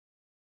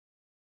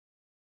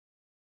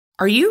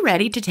Are you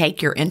ready to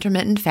take your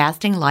intermittent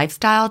fasting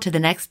lifestyle to the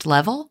next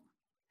level?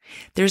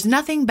 There's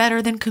nothing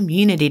better than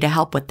community to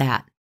help with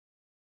that.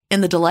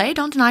 In the Delay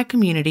Don't Deny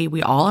community,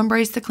 we all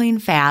embrace the clean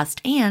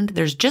fast, and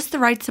there's just the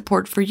right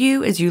support for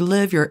you as you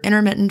live your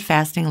intermittent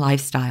fasting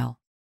lifestyle.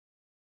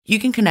 You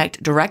can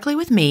connect directly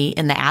with me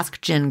in the Ask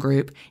Jen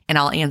group, and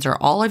I'll answer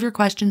all of your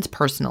questions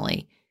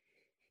personally.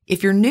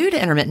 If you're new to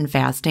intermittent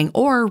fasting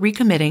or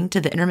recommitting to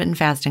the intermittent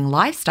fasting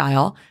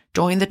lifestyle,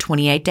 join the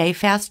 28-day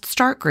Fast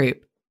Start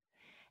group.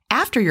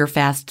 After your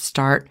fast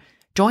start,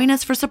 join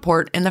us for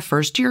support in the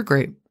first year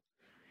group.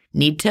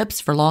 Need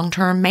tips for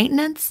long-term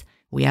maintenance?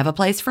 We have a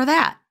place for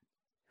that.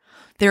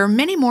 There are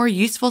many more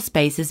useful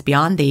spaces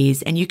beyond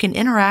these, and you can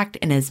interact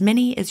in as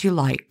many as you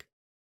like.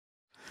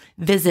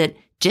 Visit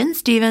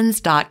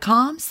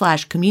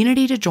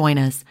jenstevens.com/community to join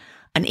us.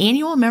 An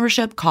annual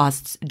membership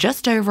costs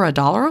just over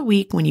 $1 a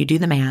week when you do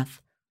the math.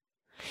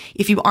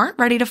 If you aren't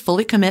ready to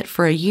fully commit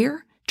for a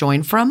year,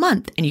 join for a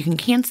month and you can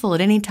cancel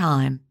at any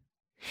time.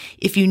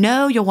 If you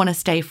know you'll want to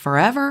stay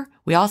forever,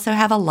 we also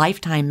have a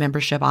lifetime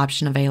membership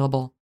option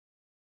available.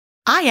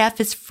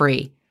 IF is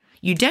free.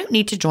 You don't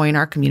need to join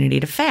our community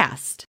to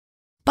fast.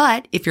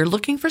 But if you're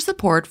looking for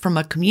support from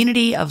a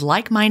community of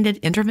like-minded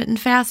intermittent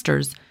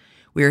fasters,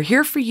 we're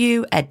here for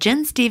you at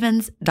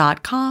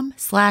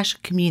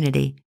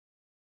jenstevens.com/community.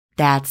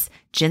 That's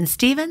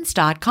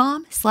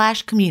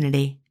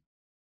jenstevens.com/community.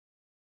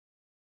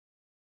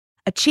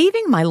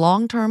 Achieving my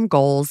long-term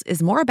goals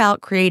is more about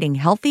creating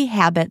healthy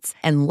habits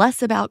and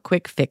less about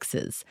quick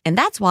fixes. And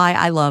that's why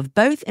I love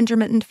both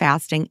intermittent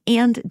fasting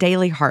and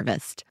Daily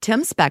Harvest.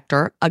 Tim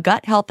Spector, a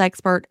gut health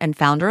expert and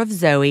founder of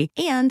Zoe,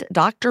 and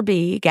Dr.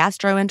 B,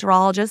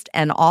 gastroenterologist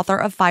and author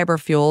of Fiber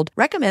Fueled,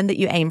 recommend that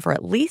you aim for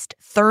at least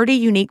 30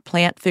 unique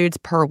plant foods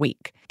per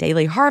week.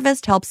 Daily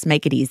Harvest helps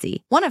make it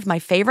easy. One of my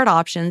favorite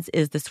options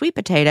is the sweet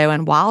potato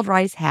and wild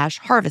rice hash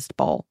harvest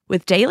bowl.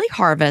 With Daily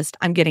Harvest,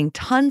 I'm getting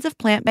tons of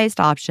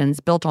plant-based options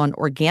built on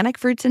organic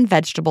fruits and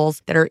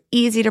vegetables that are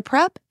easy to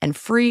prep and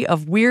free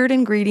of weird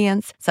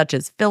ingredients such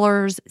as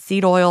fillers,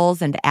 seed oils,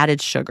 and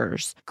added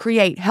sugars.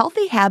 Create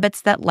healthy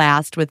habits that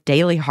last with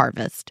Daily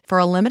Harvest. For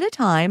a limited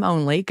time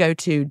only, go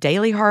to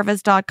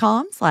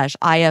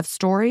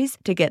dailyharvest.com/ifstories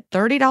to get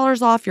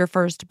 $30 off your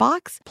first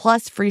box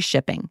plus free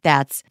shipping.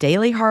 That's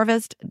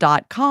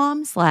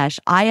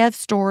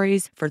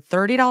dailyharvest.com/ifstories for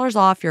 $30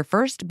 off your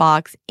first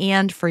box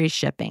and free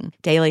shipping.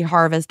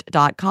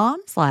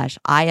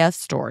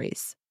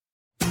 dailyharvest.com/ifstories.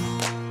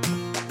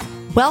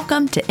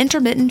 Welcome to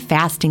Intermittent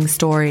Fasting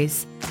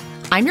Stories.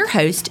 I'm your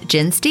host,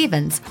 Jen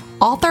Stevens,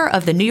 author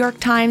of the New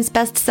York Times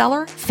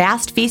bestseller,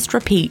 Fast, Feast,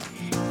 Repeat,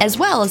 as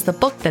well as the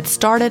book that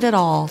started it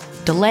all,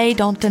 Delay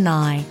Don't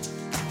Deny.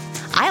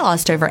 I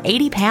lost over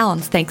 80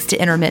 pounds thanks to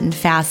intermittent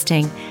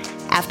fasting,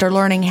 after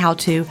learning how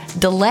to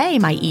delay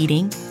my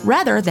eating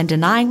rather than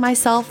denying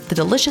myself the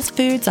delicious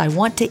foods I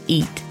want to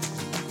eat.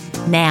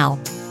 Now,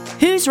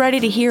 who's ready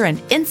to hear an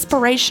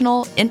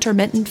inspirational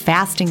intermittent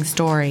fasting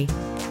story?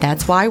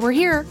 That's why we're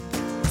here.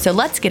 So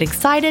let's get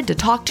excited to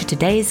talk to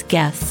today's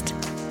guest.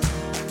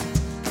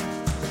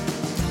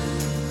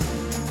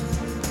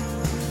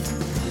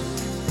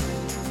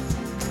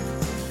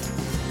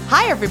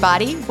 Hi,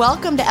 everybody.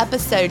 Welcome to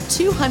episode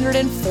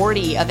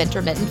 240 of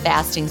Intermittent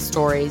Fasting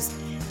Stories.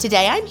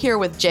 Today, I'm here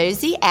with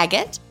Josie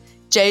Aggett.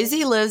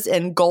 Josie lives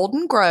in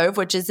Golden Grove,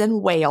 which is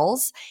in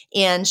Wales,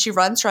 and she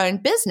runs her own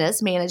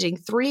business managing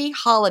 3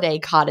 holiday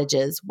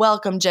cottages.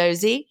 Welcome,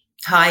 Josie.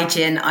 Hi,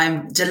 Jen.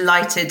 I'm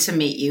delighted to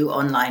meet you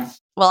online.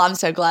 Well, I'm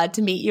so glad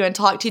to meet you and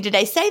talk to you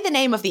today. Say the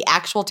name of the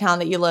actual town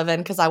that you live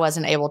in, because I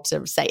wasn't able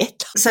to say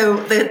it. So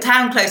the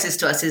town closest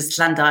to us is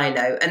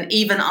Llandilo, and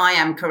even I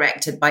am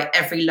corrected by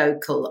every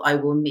local I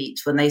will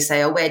meet when they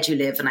say, "Oh, where do you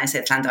live?" And I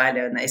say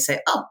Llandilo, and they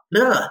say, "Oh,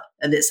 blah,"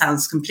 and it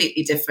sounds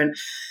completely different.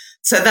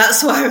 So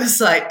that's why I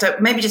was like,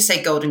 maybe just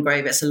say Golden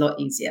Grove. It's a lot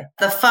easier.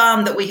 The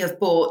farm that we have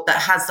bought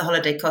that has the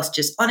holiday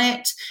cottages on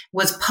it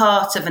was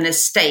part of an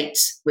estate,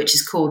 which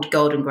is called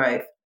Golden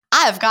Grove.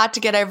 I have got to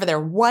get over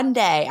there one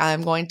day.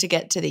 I'm going to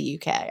get to the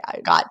UK. I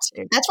got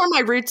to. That's where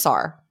my roots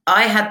are.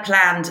 I had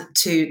planned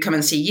to come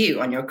and see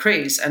you on your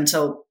cruise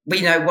until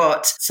we know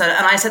what. So,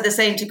 and I said the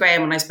same to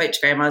Graham when I spoke to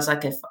Graham. I was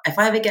like, if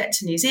I ever get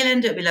to New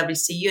Zealand, it would be lovely to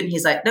see you. And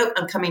he's like, nope,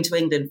 I'm coming to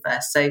England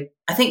first. So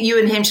I think you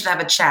and him should have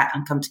a chat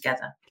and come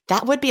together.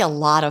 That would be a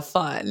lot of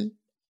fun.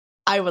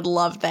 I would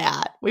love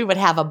that. We would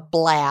have a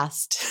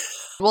blast.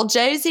 Well,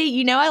 Josie,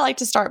 you know I like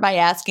to start by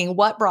asking,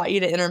 what brought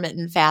you to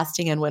intermittent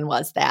fasting and when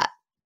was that?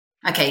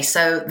 Okay,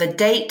 so the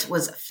date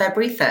was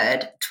February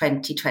 3rd,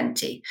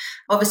 2020.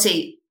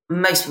 Obviously,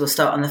 most people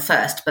start on the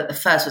 1st, but the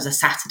 1st was a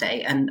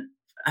Saturday. And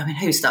I mean,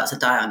 who starts a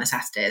diet on a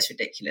Saturday? It's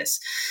ridiculous.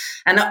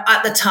 And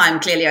at the time,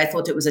 clearly, I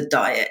thought it was a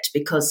diet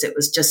because it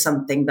was just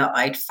something that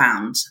I'd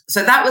found.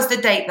 So that was the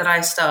date that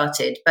I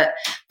started. But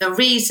the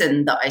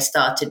reason that I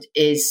started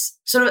is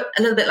sort of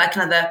a little bit like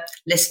another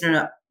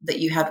listener that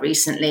you had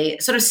recently.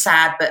 Sort of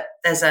sad, but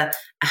there's a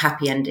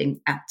happy ending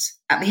at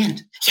the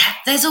end. Yeah,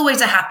 there's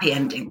always a happy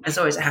ending. There's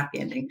always a happy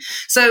ending.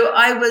 So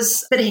I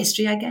was, a bit of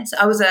history, I guess.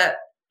 I was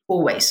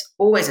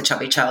always a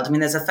chubby child. I mean,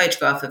 there's a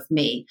photograph of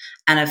me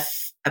and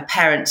a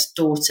parent's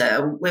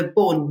daughter. We're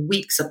born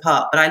weeks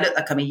apart, but I look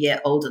like I'm a year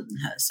older than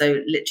her.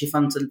 So literally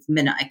from the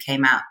minute I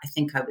came out, I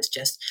think I was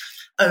just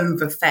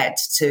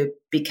overfed to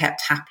be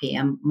kept happy.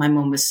 And my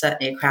mum was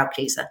certainly a crowd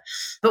pleaser.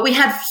 But we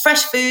had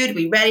fresh food.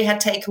 We rarely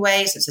had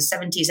takeaways. It's the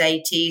 70s,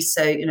 80s.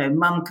 So,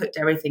 mum cooked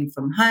everything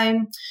from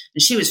home.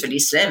 And she was really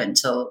slim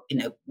until,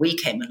 we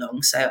came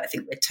along. So I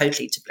think we're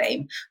totally to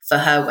blame for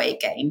her weight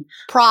gain.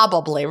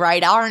 Probably,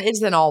 right?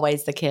 Isn't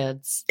always the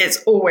kids.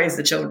 It's always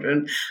the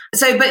children.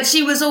 So, but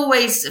she was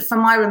always,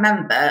 from I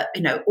remember,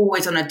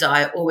 always on a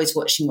diet, always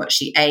watching what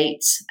she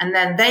ate. And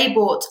then they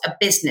bought a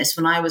business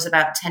when I was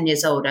about 10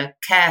 years old, a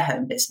care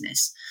home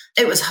business.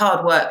 It was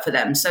hard work for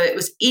them. So it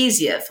was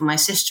easier for my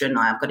sister and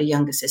I, I've got a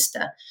younger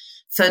sister,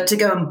 to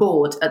go and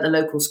board at the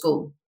local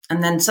school.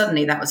 And then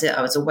suddenly that was it.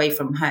 I was away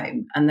from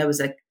home and there was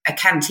a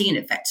canteen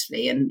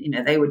effectively. And,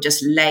 they would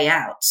just lay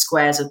out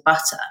squares of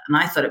butter. And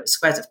I thought it was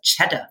squares of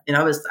cheddar.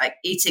 I was like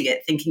eating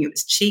it thinking it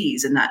was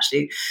cheese. And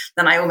actually,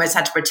 then I almost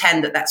had to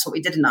pretend that that's what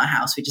we did in our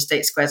house. We just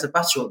ate squares of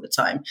butter all the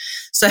time.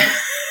 So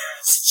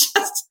it's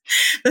just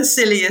the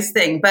silliest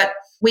thing. But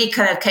we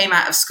kind of came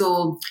out of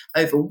school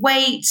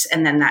overweight.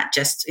 And then that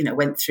just,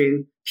 went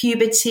through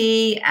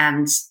puberty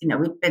and,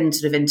 we'd been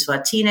sort of into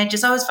our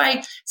teenagers. I was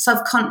very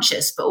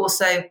self-conscious, but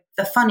also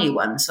the funny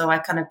one. So I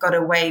kind of got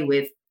away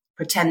with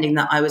pretending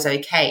that I was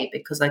okay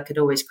because I could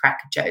always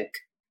crack a joke.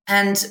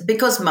 And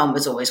because mum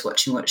was always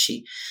watching what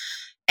she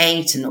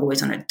ate and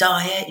always on a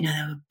diet,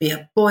 there would be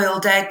a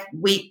boiled egg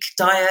week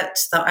diet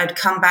that I'd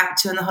come back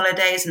to in the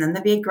holidays. And then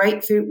there'd be a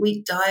grapefruit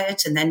week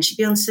diet. And then she'd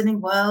be on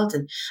Slimming World.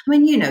 And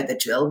the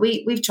drill.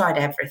 We've tried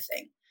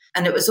everything.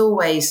 And it was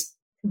always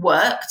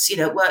worked,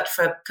 it worked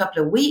for a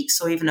couple of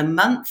weeks or even a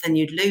month and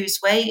you'd lose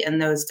weight.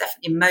 And there was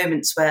definitely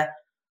moments where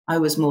I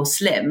was more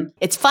slim.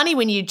 It's funny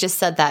when you just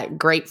said that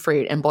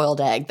grapefruit and boiled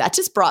egg, that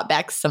just brought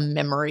back some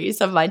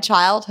memories of my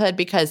childhood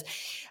because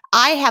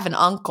I have an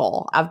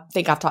uncle. I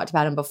think I've talked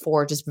about him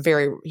before, just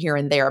very here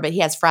and there, but he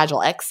has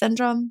Fragile X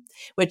syndrome,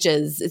 which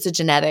it's a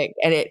genetic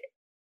and it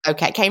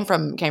came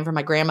from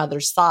my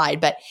grandmother's side,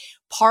 but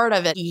part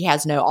of it, he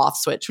has no off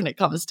switch when it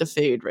comes to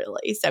food,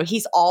 really. So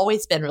he's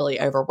always been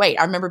really overweight.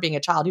 I remember being a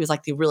child, he was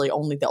like the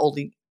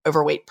only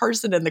overweight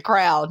person in the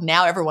crowd.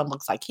 Now everyone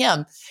looks like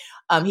him.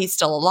 He's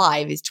still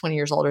alive. He's 20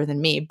 years older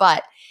than me.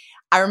 But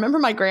I remember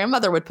my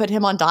grandmother would put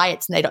him on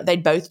diets and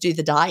they'd both do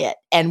the diet.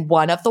 And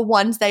one of the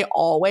ones they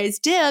always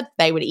did,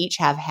 they would each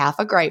have half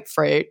a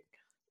grapefruit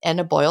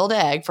and a boiled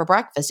egg for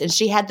breakfast. And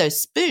she had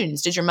those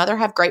spoons. Did your mother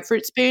have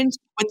grapefruit spoons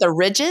with the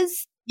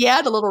ridges?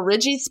 Yeah, the little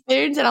ridgy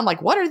spoons. And I'm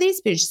like, what are these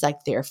spoons? She's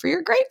like, they're for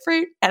your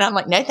grapefruit. And I'm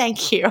like, no,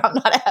 thank you. I'm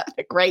not having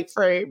a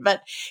grapefruit.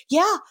 But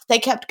yeah, they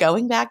kept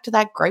going back to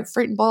that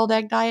grapefruit and boiled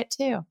egg diet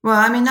too. Well,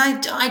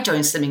 I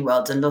joined Slimming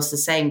World and lost the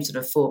same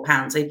sort of 4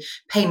 pounds. I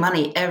pay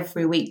money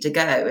every week to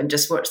go and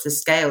just watch the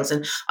scales.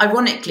 And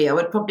ironically, I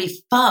would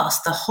probably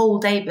fast the whole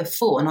day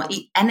before and not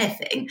eat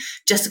anything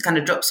just to kind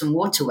of drop some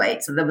water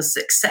weight. So there was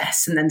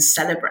success and then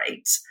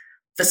celebrate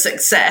the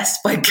success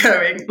by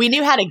going. We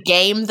knew how to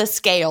game the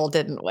scale,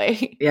 didn't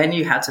we? Yeah, I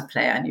knew how to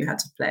play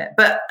it.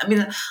 But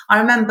I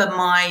remember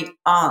my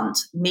aunt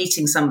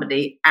meeting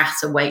somebody at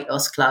a weight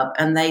loss club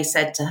and they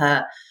said to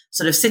her,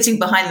 sort of sitting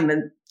behind them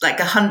and like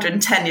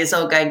 110 years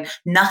old going,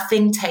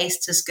 nothing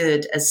tastes as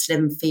good as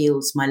slim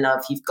feels, my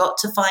love. You've got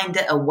to find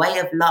it a way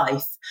of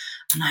life.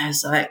 And I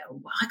was like,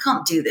 I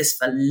can't do this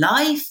for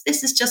life.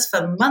 This is just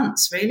for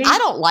months, really. I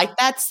don't like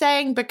that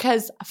saying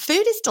because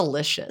food is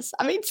delicious.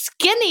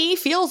 Skinny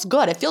feels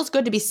good. It feels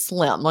good to be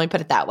slim. Let me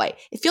put it that way.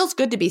 It feels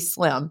good to be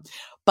slim.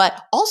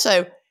 But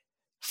also,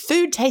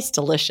 food tastes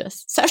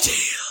delicious. So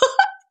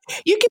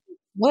you can be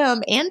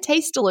slim and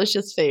taste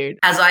delicious food.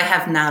 As I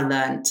have now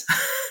learned.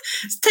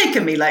 It's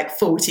taken me like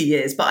 40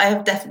 years, but I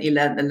have definitely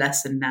learned the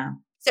lesson now.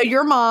 So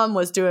your mom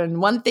was doing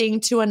one thing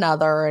to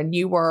another and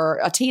you were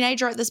a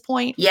teenager at this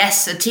point?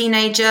 Yes, a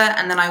teenager.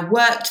 And then I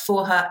worked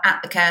for her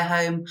at the care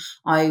home.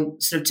 I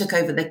sort of took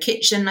over the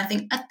kitchen. I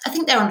think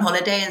they're on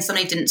holiday and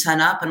somebody didn't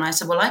turn up. And I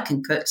said, well, I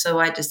can cook. So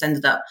I just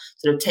ended up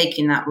sort of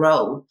taking that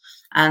role.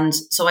 And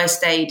so I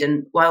stayed.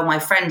 And while my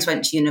friends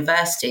went to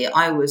university,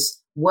 I was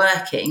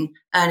working,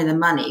 earning the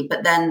money,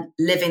 but then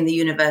living the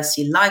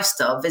university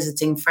lifestyle,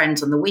 visiting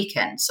friends on the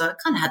weekend. So I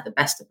kind of had the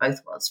best of both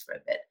worlds for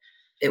a bit.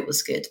 It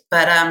was good.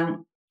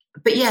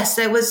 But yes,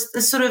 there was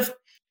the sort of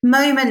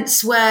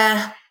moments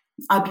where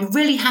I'd be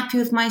really happy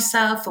with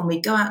myself and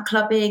we'd go out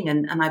clubbing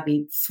and I'd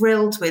be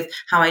thrilled with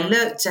how I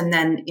looked. And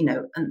then,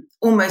 and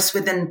almost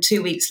within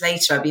 2 weeks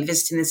later, I'd be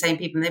visiting the same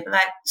people and they'd be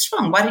like, what's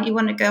wrong? Why don't you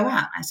want to go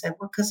out? I said,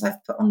 well, because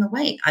I've put on the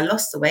weight. I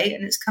lost the weight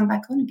and it's come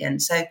back on again.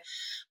 So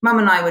Mum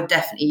and I were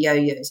definitely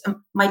yo-yos. And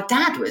my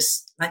dad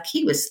was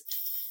he was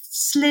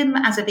slim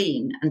as a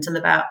bean until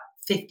about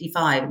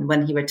 55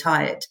 when he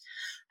retired.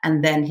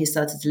 And then he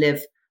started to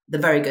live the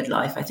very good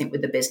life, I think,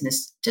 with the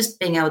business, just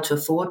being able to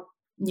afford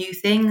new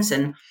things.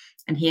 And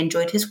he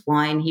enjoyed his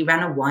wine. He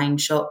ran a wine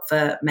shop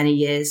for many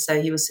years,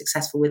 so he was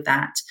successful with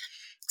that.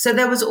 So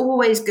there was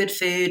always good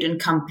food and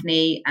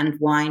company and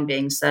wine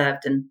being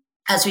served. And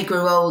as we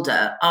grew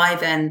older, I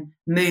then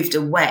moved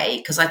away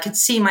because I could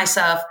see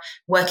myself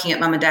working at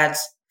mum and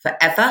dad's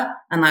forever.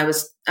 And I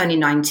was only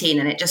 19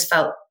 and it just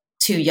felt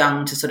too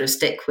young to sort of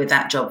stick with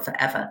that job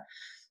forever.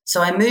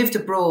 So I moved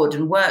abroad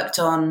and worked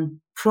on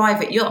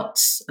private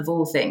yachts, of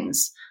all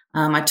things.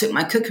 I took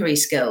my cookery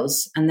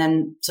skills and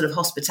then sort of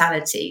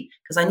hospitality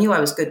because I knew I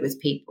was good with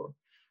people,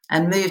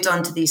 and moved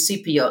on to these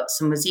super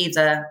yachts and was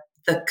either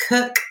the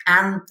cook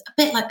and a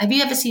bit like, have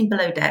you ever seen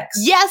Below Decks?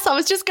 Yes, I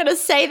was just going to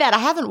say that. I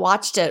haven't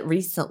watched it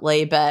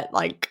recently, but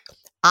like,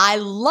 I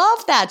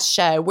love that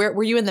show.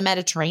 Were you in the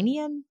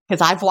Mediterranean?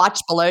 Because I've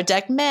watched Below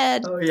Deck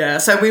Med. Oh, yeah.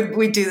 So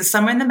we do the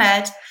summer in the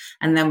Med,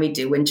 and then we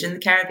do winter in the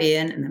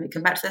Caribbean, and then we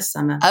come back to the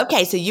summer.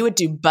 Okay, so you would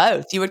do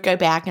both. You would go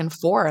back and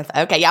forth.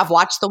 Okay, yeah, I've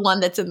watched the one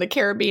that's in the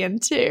Caribbean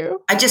too.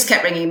 I just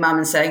kept ringing mum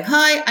and saying,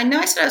 hi, I know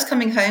I said I was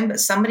coming home, but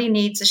somebody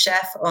needs a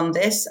chef on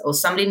this, or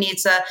somebody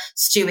needs a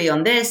stewie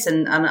on this,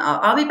 and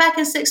I'll be back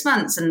in 6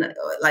 months. And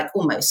like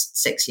almost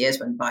 6 years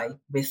went by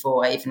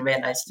before I even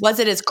realized. Was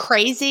it as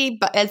crazy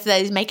as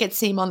they make it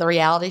seem on the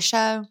reality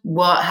show?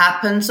 What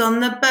happens on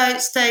the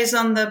boat stays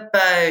on the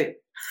boat.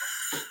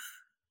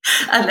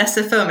 Unless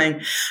they're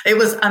filming. It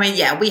was, I mean,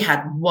 yeah, we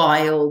had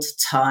wild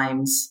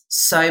times,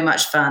 so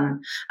much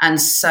fun and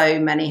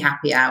so many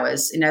happy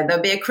hours. You know,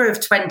 there'll be a crew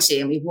of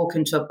 20 and we'd walk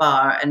into a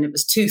bar and it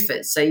was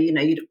two-foot. So, you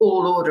know, you'd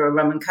all order a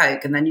rum and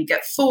coke and then you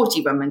get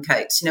 40 rum and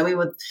cokes. You know,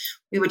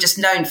 we were just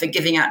known for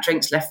giving out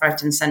drinks left,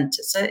 right and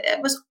centre. So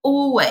it was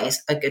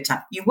always a good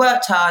time. You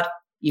worked hard,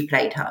 you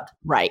played hard.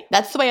 Right.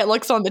 That's the way it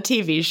looks on the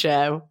TV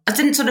show. I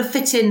didn't sort of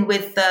fit in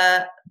with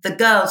the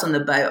girls on the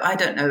boat. I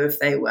don't know if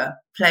they were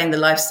playing the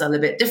lifestyle a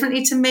bit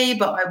differently to me,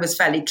 but I was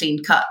fairly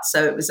clean cut.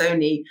 So it was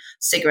only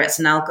cigarettes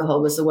and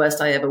alcohol was the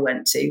worst I ever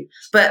went to.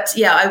 But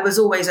yeah, I was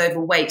always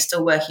overweight,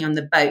 still working on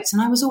the boats.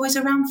 And I was always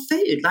around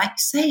food. Like you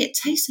say, it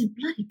tastes so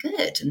bloody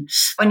good. And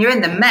when you're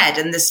in the Med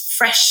and there's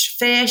fresh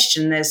fish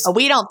and there's...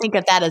 We don't think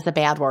of that as a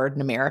bad word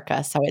in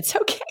America, so it's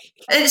okay.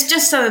 It's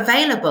just so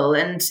available.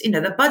 And, you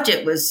know, the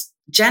budget was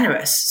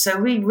generous. So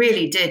we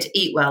really did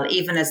eat well,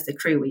 even as the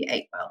crew, we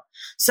ate well.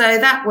 So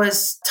that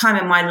was time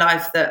in my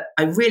life that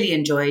I really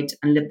enjoyed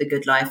and lived the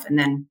good life, and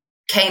then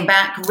came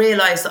back,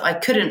 realized that I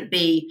couldn't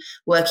be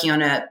working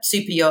on a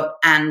super yacht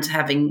and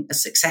having a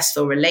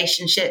successful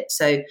relationship.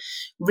 So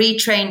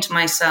retrained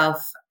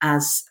myself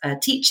as a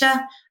teacher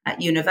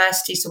at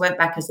university. So went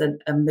back as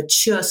a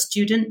mature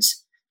student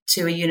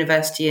to a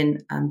university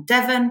in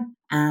Devon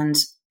and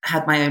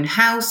had my own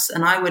house.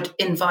 And I would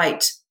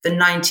invite the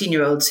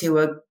 19-year-olds who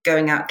were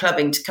going out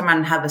clubbing to come around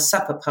and have a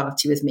supper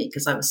party with me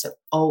because I was so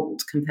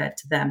old compared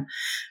to them.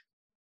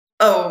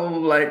 Oh,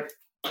 like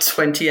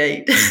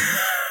 28,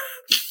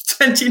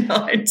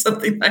 29,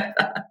 something like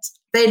that.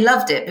 They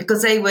loved it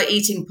because they were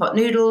eating pot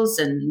noodles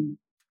and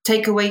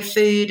takeaway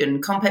food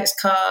and complex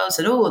carbs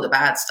and all the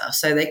bad stuff.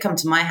 So they come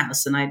to my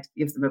house and I'd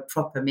give them a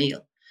proper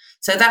meal.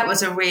 So that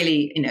was a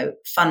really, you know,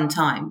 fun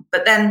time.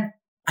 But then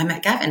I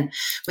met Gavin.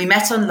 We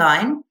met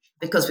online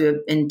because we were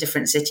in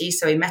different cities.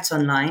 So we met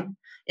online.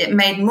 It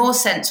made more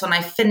sense when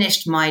I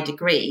finished my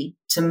degree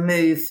to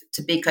move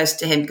to be close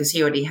to him because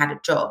he already had a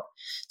job.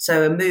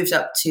 So I moved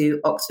up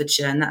to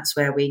Oxfordshire, and that's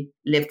where we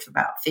lived for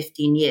about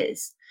 15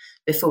 years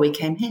before we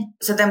came here.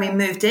 So then we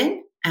moved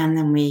in, and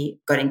then we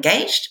got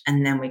engaged,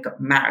 and then we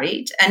got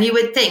married. And you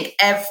would think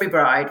every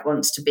bride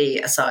wants to be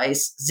a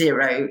size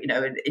 0, you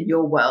know, in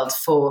your world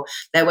for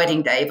their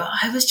wedding day. But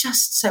I was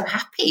just so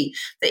happy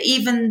that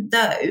even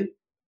though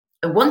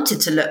I wanted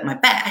to look my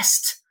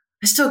best,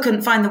 I still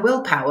couldn't find the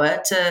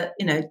willpower to,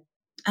 you know,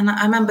 and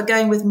I remember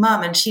going with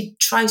mum and she'd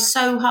try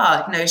so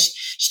hard, you know,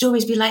 she'd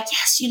always be like,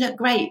 yes, you look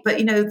great. But,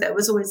 you know, there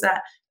was always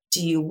that,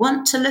 do you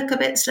want to look a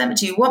bit slimmer?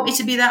 Do you want me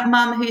to be that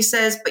mum who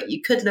says, but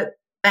you could look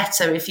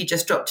better if you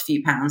just dropped a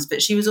few pounds?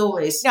 But she was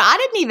always... No, I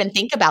didn't even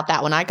think about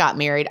that when I got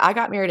married. I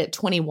got married at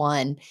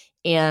 21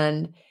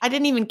 and I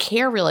didn't even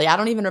care really. I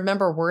don't even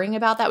remember worrying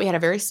about that. We had a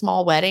very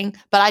small wedding,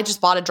 but I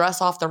just bought a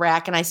dress off the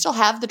rack and I still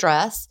have the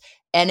dress.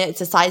 And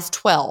it's a size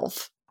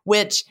 12,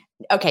 which,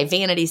 okay,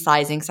 vanity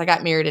sizing. So I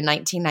got married in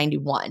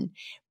 1991.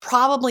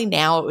 Probably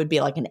now it would be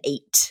like an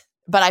 8.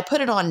 But I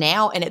put it on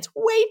now and it's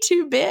way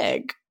too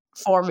big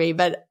for me.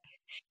 But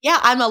yeah,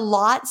 I'm a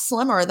lot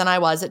slimmer than I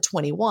was at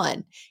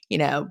 21. You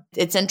know,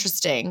 it's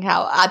interesting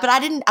how, but I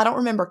don't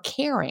remember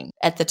caring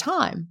at the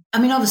time. I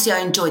mean, obviously I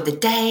enjoyed the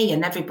day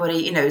and everybody,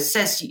 you know,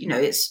 says, you know,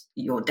 it's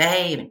your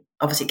day. And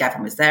obviously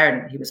Gavin was there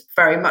and he was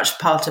very much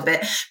part of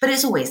it, but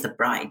it's always the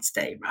bride's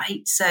day,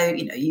 right? So,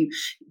 you know,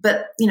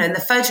 in the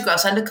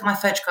photographs, I look at my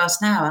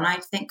photographs now and I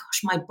think,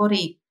 gosh, my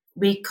body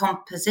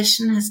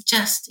recomposition has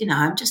just, you know,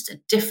 I'm just a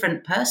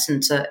different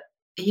person to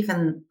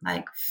even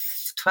like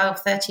 12,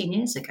 13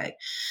 years ago.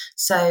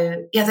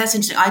 So yeah, that's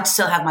interesting. I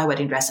still have my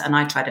wedding dress and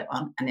I tried it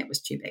on and it was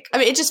too big. I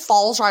mean, it just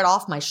falls right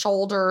off my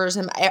shoulders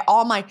and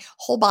all my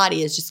whole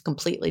body is just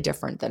completely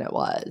different than it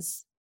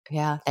was.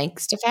 Yeah.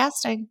 Thanks to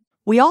fasting.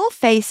 We all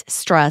face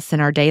stress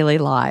in our daily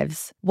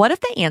lives. What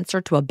if the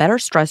answer to a better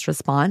stress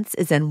response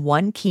is in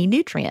one key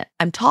nutrient?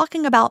 I'm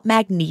talking about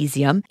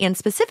magnesium, and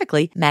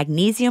specifically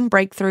Magnesium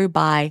Breakthrough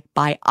by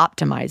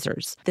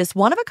Optimizers. This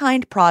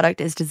one-of-a-kind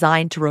product is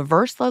designed to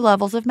reverse low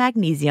levels of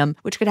magnesium,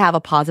 which could have a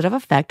positive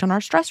effect on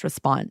our stress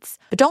response.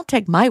 But don't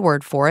take my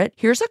word for it.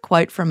 Here's a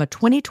quote from a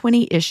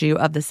 2020 issue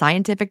of the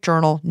scientific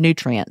journal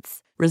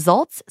Nutrients.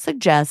 Results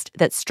suggest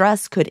that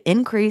stress could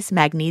increase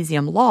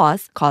magnesium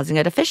loss, causing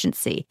a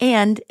deficiency,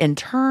 and in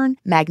turn,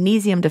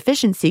 magnesium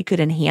deficiency could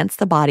enhance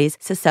the body's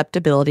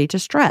susceptibility to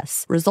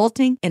stress,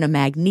 resulting in a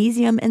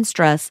magnesium and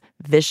stress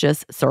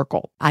vicious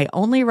circle. I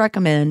only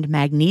recommend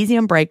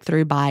Magnesium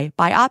Breakthrough by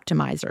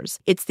Optimizers.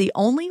 It's the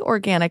only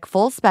organic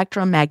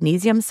full-spectrum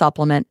magnesium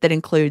supplement that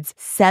includes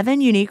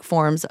 7 unique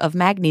forms of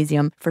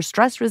magnesium for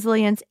stress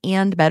resilience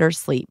and better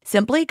sleep.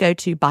 Simply go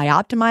to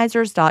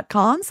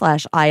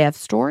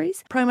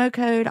bioptimizers.com/ifstories, promo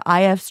code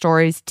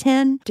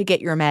IFStories10 to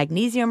get your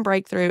Magnesium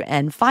Breakthrough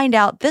and find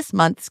out this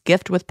month's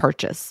gift with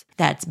purchase.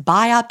 That's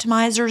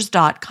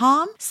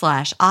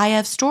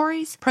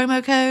bioptimizers.com/IFstories,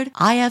 promo code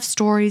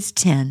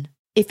IFStories10.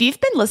 If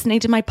you've been listening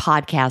to my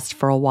podcast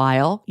for a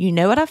while, you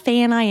know what a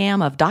fan I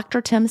am of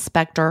Dr. Tim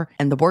Spector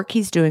and the work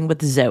he's doing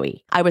with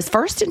Zoe. I was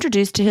first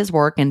introduced to his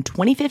work in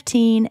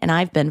 2015, and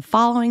I've been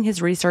following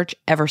his research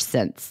ever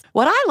since.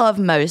 What I love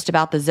most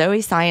about the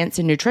Zoe Science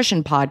and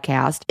Nutrition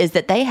podcast is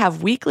that they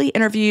have weekly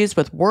interviews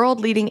with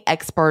world-leading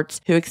experts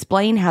who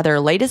explain how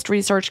their latest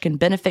research can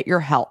benefit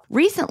your health.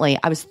 Recently,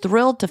 I was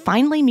thrilled to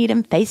finally meet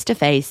him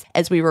face-to-face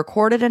as we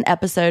recorded an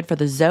episode for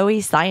the Zoe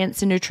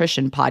Science and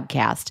Nutrition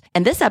podcast,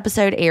 and this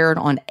episode aired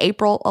on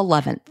April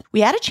 11th.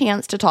 We had a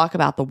chance to talk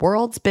about the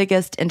world's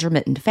biggest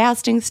intermittent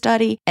fasting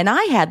study, and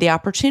I had the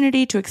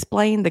opportunity to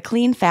explain the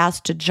clean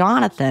fast to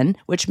Jonathan,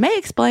 which may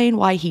explain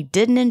why he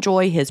didn't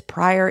enjoy his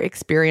prior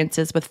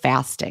experiences with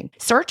fasting.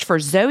 Search for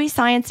Zoe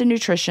Science and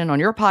Nutrition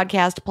on your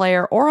podcast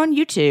player or on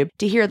YouTube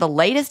to hear the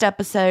latest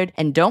episode,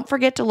 and don't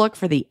forget to look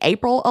for the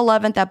April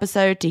 11th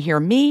episode to hear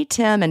me,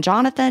 Tim, and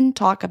Jonathan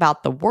talk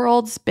about the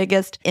world's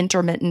biggest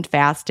intermittent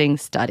fasting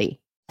study.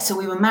 So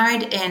we were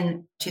married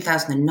in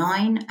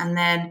 2009, and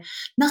then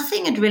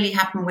nothing had really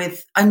happened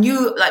with, I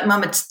knew, like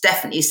Mum had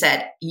definitely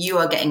said, you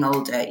are getting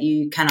older.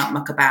 You cannot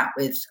muck about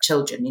with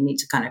children. You need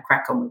to kind of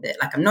crack on with it.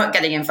 Like, I'm not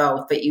getting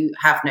involved, but you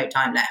have no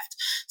time left.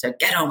 So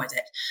get on with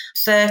it.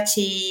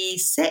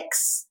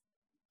 36.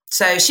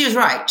 So she was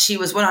right. She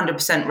was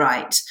 100%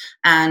 right.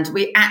 And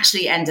we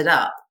actually ended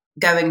up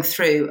going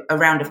through a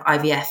round of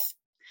IVF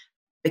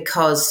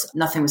because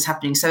nothing was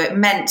happening. So it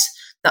meant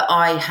that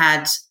I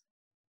had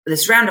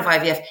this round of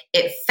IVF,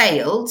 it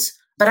failed,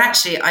 but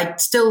actually I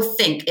still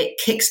think it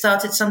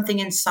kickstarted something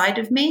inside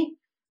of me,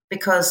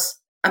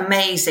 because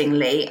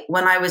amazingly,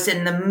 when I was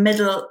in the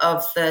middle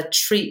of the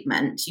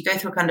treatment, you go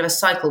through kind of a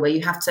cycle where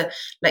you have to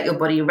let your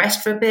body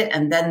rest for a bit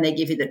and then they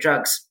give you the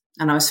drugs.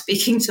 And I was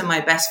speaking to my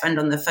best friend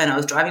on the phone. I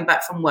was driving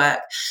back from work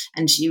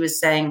and she was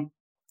saying,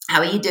 how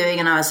are you doing?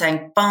 And I was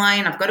saying,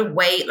 fine, I've got to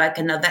wait like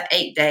another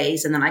 8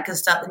 days and then I can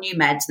start the new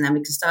meds and then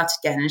we can start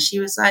again. And she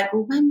was like,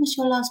 well, when was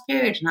your last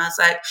period? And I was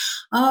like,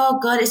 oh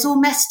God, it's all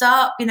messed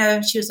up. You know,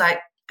 and she was like,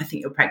 I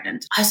think you're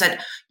pregnant. I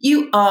said,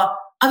 I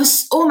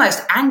was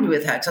almost angry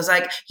with her because I was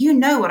like, you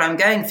know what I'm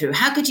going through.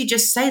 How could you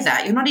just say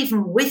that? You're not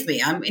even with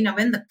me. I'm in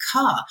the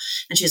car.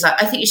 And she was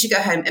like, I think you should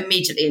go home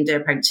immediately and do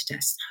a pregnancy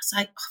test. And I was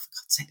like, oh, for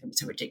God's sake, that was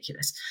so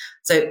ridiculous.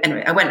 So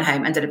anyway, I went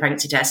home and did a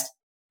pregnancy test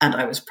and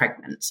I was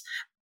pregnant.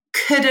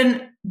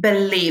 Couldn't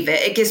believe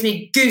it. It gives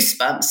me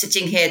goosebumps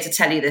sitting here to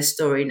tell you this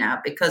story now,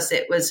 because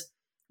it was,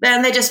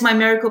 then they're just my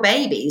miracle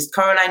babies.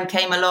 Coraline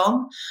came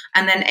along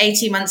and then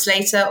 18 months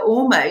later,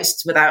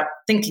 almost without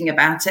thinking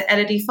about it,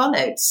 Elodie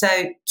followed. So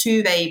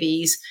 2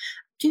 babies,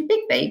 2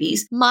 big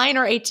babies. Mine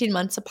are 18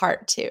 months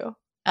apart too.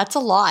 That's a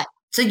lot.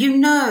 So,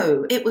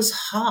 it was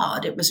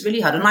hard. It was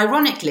really hard. And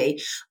ironically,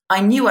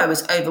 I knew I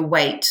was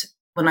overweight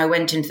when I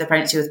went into the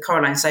pregnancy with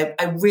Coraline. So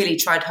I really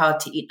tried hard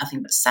to eat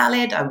nothing but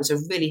salad. I was a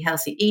really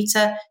healthy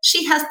eater.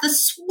 She has the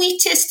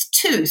sweetest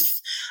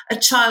tooth a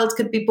child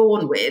could be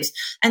born with,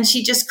 and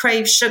she just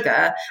craves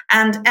sugar.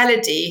 And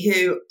Elodie,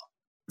 when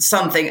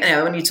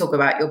you talk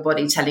about your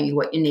body telling you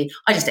what you need,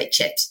 I just ate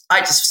chips.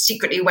 I just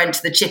secretly went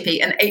to the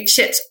chippy and ate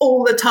chips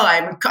all the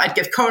time. I'd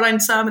give Coraline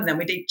some and then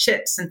we'd eat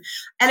chips. And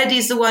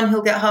Elodie's the one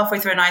who'll get halfway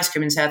through an ice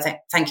cream and say,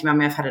 thank you,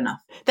 Mummy, I've had enough.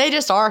 They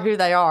just are who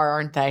they are,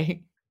 aren't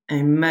they?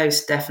 And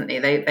most definitely,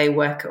 they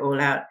work it all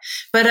out.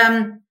 But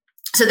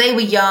so they were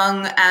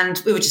young,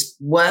 and we were just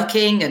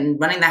working and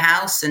running the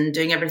house and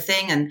doing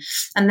everything. And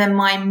then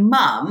my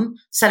mum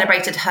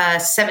celebrated her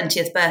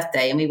 70th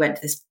birthday, and we went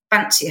to this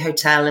fancy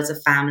hotel as a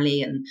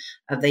family, and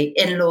the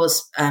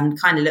in-laws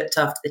kind of looked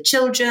after the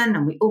children,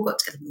 and we all got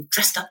together, we all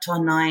dressed up to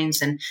our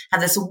nines and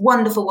had this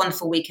wonderful,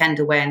 wonderful weekend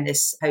away in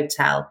this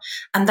hotel.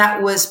 And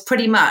that was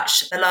pretty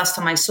much the last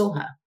time I saw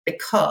her,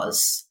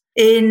 because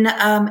in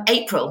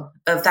April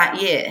of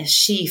that year,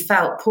 she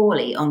felt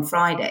poorly on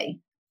Friday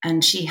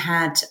and she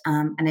had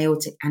an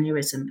aortic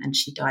aneurysm and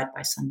she died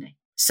by Sunday.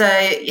 So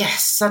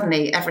yes,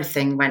 suddenly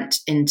everything went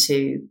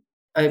into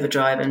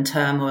overdrive and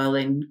turmoil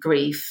and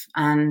grief.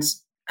 And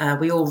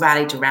We all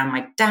rallied around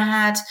my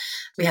dad.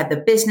 We had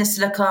the business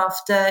to look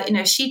after.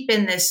 She'd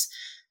been this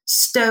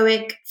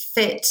stoic,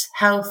 fit,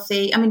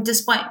 healthy. I mean,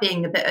 despite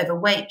being a bit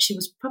overweight, she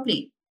was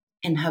probably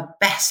in her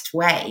best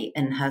way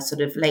in her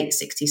sort of late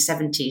 60s,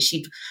 70s.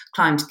 She'd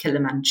climbed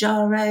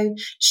Kilimanjaro.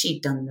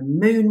 She'd done the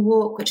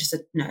moonwalk, which is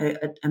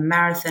a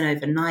marathon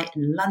overnight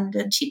in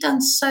London. She'd done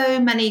so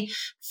many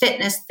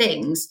fitness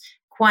things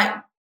quite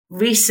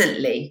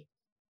recently.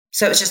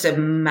 So it was just a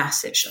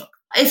massive shock.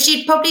 If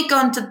she'd probably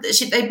gone to,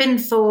 they'd been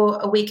for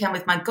a weekend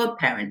with my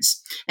godparents.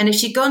 And if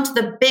she'd gone to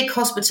the big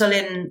hospital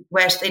in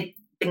where they'd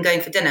been going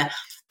for dinner,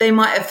 they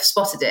might have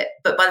spotted it.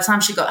 But by the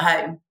time she got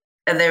home,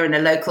 they're in a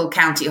local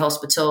county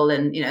hospital,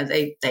 and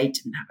they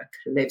didn't have a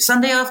clue.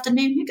 Sunday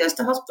afternoon, who goes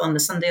to hospital on the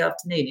Sunday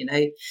afternoon?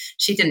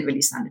 She didn't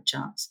really stand a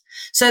chance.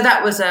 So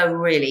that was a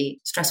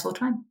really stressful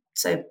time.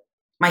 So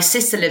my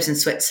sister lives in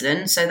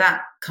Switzerland, so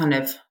that kind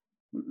of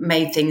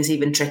made things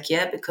even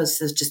trickier because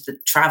there's just the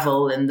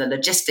travel and the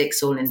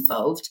logistics all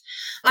involved.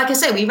 Like I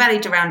say, we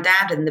rallied around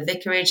Dad and the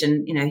vicarage,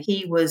 and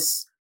he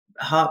was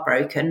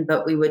heartbroken,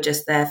 but we were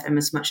just there for him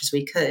as much as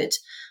we could.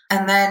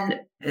 And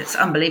then it's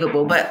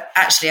unbelievable, but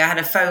actually I had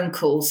a phone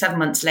call 7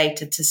 months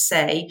later to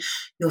say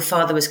your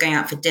father was going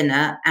out for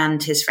dinner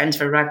and his friends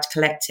have arrived to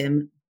collect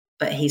him,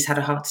 but he's had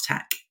a heart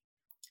attack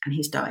and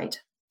he's died.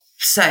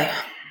 So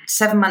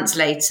 7 months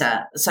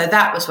later, so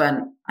that was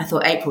when I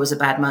thought April was a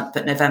bad month,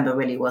 but November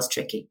really was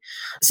tricky.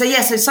 So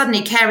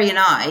suddenly Kerry and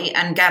I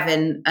and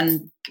Gavin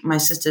and my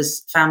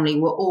sister's family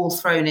were all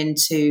thrown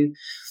into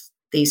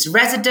these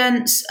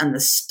residents and the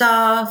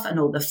staff and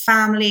all the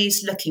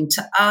families looking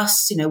to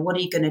us, what are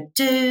you going to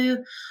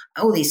do?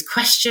 All these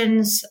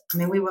questions. I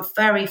mean, we were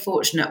very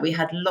fortunate. We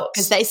had lots.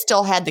 Because they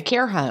still had the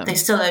care home. They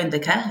still owned the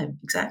care home,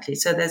 exactly.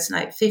 So there's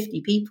like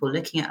 50 people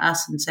looking at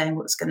us and saying,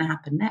 what's going to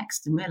happen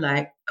next? And we're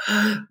like,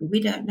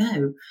 we don't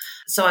know.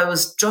 So I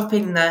was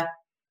dropping the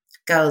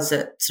girls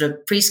at sort of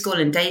preschool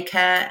and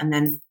daycare and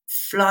then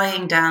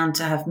flying down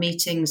to have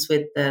meetings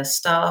with the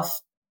staff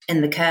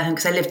in the care home,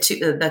 because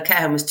the care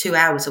home was 2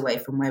 hours away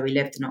from where we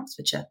lived in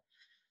Oxfordshire,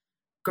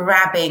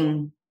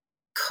 grabbing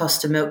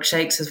Costa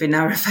milkshakes, as we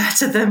now refer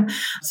to them,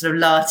 sort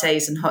of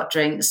lattes and hot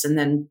drinks, and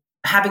then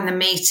having the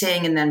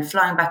meeting and then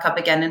flying back up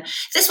again. And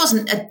this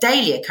wasn't a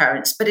daily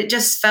occurrence, but it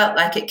just felt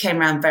like it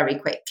came around very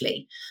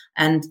quickly.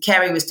 And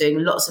Kerry was doing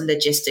lots of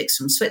logistics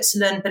from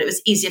Switzerland, but it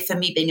was easier for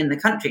me being in the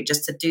country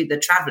just to do the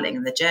traveling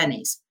and the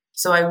journeys.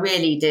 So I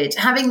really did,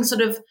 having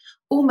sort of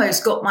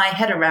almost got my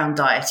head around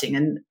dieting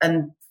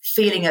and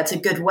feeling at a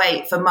good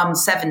weight for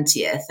Mum's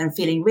 70th and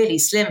feeling really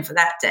slim for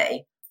that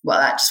day. Well,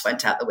 that just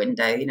went out the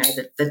window.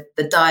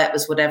 The diet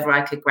was whatever I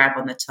could grab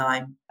on the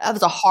time. That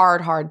was a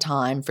hard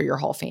time for your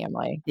whole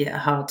family. Yeah,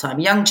 hard time.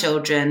 Young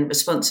children,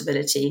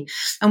 responsibility.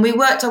 And we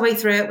worked our way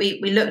through it.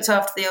 We looked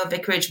after the old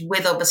vicarage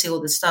with obviously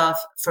all the staff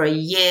for a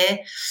year.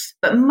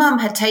 But Mum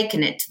had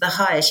taken it to the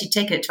highest. She'd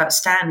taken it to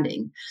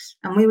outstanding.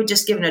 And we were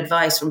just given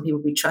advice from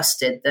people we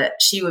trusted that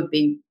she would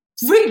be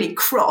really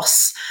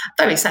cross,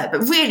 very sad,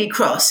 but really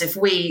cross if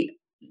we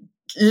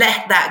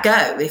let that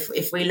go,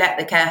 if we let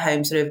the care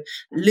home sort of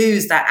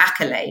lose that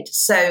accolade.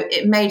 So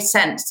it made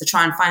sense to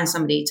try and find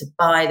somebody to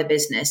buy the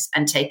business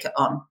and take it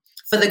on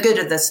for the good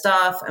of the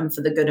staff and for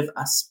the good of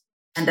us.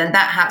 And then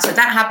that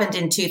happened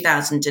in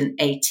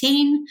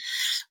 2018.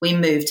 We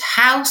moved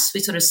house. We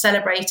sort of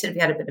celebrated.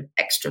 We had a bit of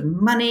extra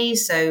money,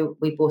 so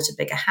we bought a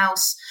bigger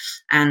house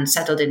and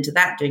settled into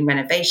that, doing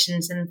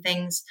renovations and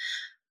things.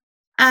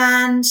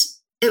 And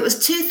it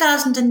was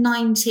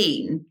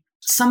 2019.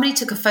 Somebody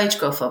took a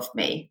photograph of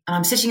me and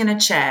I'm sitting in a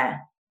chair.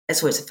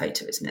 It's always a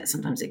photo, isn't it?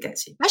 Sometimes it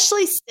gets you.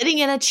 Especially sitting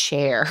in a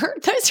chair.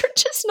 Those are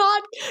just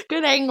not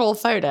good angle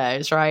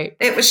photos, right?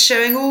 It was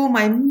showing all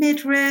my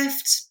midriff.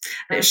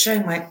 It was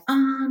showing my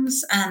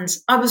arms. And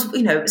I was,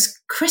 it was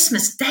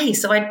Christmas Day.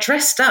 So I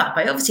dressed up.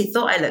 I obviously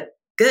thought I looked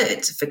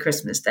good for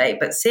Christmas Day.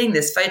 But seeing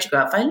this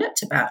photograph, I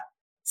looked about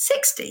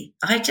 60.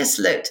 I just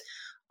looked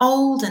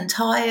old and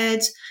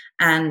tired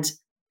and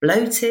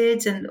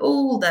bloated and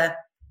all the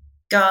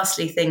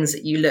ghastly things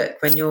that you look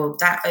when you're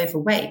that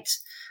overweight.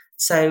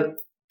 So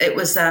it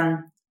was, I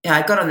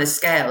got on the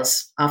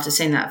scales after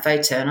seeing that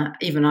photo, and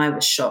even I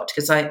was shocked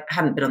because I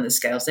hadn't been on the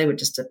scales. They were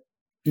just a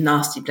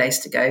nasty place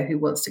to go. Who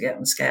wants to get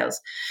on scales?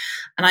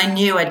 And I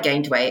knew I'd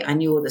gained weight. I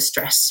knew all the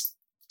stress.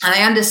 And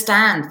I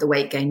understand the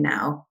weight gain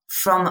now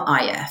from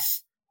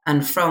IF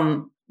and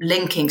from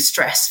linking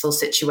stressful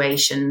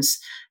situations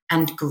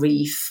and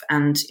grief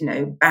and,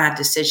 bad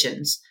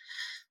decisions.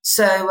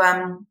 So,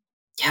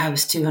 I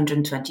was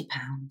 220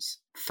 pounds,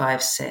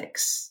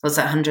 5'6". Was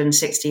that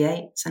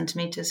 168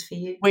 centimeters for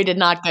you? We did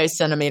not go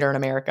centimeter in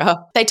America.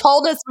 They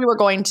told us we were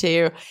going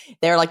to.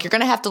 They're like, you're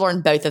going to have to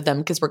learn both of them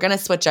because we're going to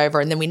switch over.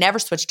 And then we never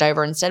switched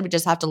over. Instead, we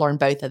just have to learn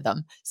both of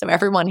them. So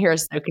everyone here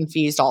is so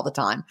confused all the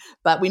time.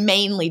 But we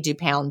mainly do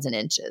pounds and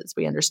inches.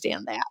 We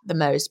understand that the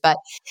most. But,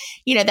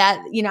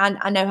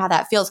 I know how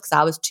that feels because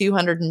I was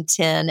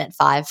 210 at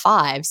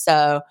 5'5".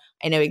 So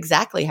I know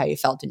exactly how you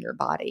felt in your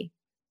body.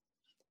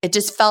 It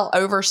just felt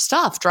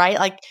overstuffed, right?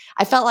 Like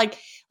I felt like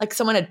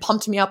someone had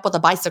pumped me up with a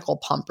bicycle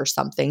pump or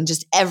something,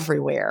 just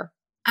everywhere.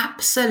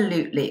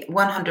 Absolutely,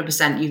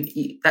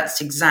 100%.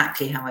 That's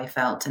exactly how I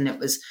felt, and it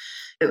was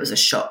a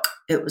shock.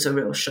 It was a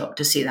real shock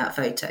to see that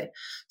photo.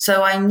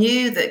 So I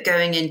knew that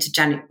going into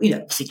January,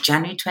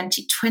 January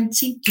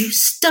 2020, new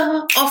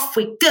start, off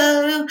we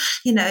go.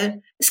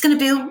 It's going to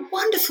be a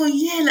wonderful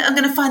year. I'm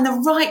going to find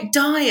the right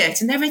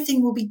diet, and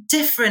everything will be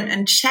different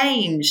and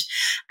change.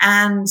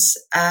 And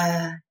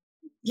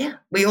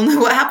we all know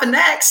what happened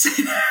next.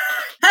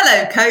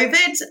 Hello,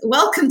 COVID.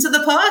 Welcome to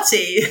the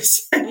party.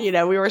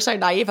 We were so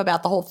naive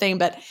about the whole thing.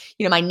 But,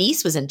 my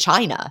niece was in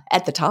China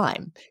at the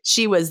time.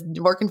 She was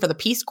working for the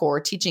Peace Corps,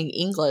 teaching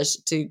English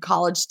to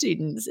college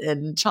students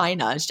in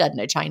China. She doesn't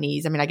know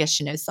Chinese. I mean, I guess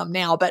she knows some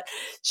now, but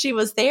she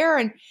was there,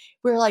 and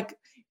we were like,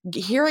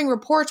 hearing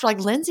reports, we're like,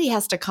 Lindsay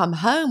has to come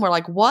home. We're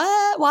like,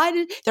 what?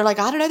 They're like,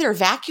 I don't know. They're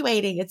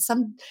evacuating.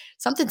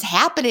 Something's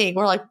happening.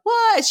 We're like,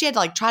 what? She had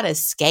to try to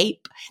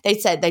escape.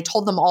 They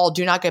told them all,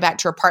 do not go back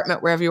to your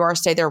apartment wherever you are.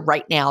 Stay there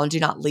right now and do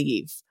not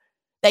leave.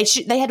 They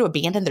had to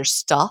abandon their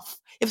stuff.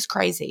 It was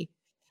crazy.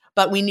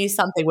 But we knew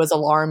something was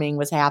alarming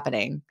was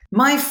happening.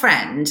 My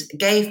friend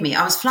I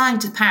was flying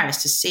to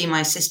Paris to see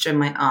my sister and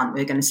my aunt.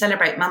 We were going to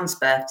celebrate Mum's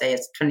birthday.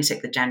 It's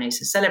 26th of January.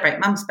 So celebrate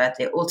Mum's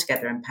birthday all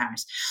together in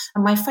Paris.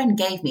 And my friend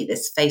gave me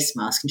this face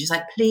mask, and she's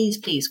like,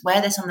 please, wear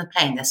this on the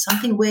plane. There's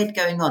something weird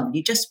going on.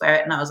 You just wear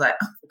it. And I was like,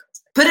 oh, for God's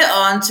sake. Put it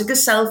on, took a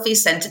selfie,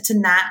 sent it to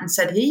Nat and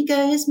said, here you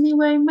go, here's me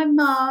wearing my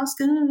mask,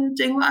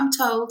 doing what I'm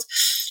told.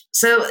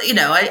 So,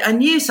 I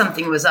knew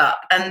something was up.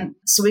 And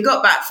so we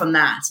got back from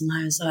that, and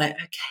I was like,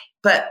 okay.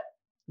 But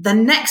the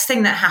next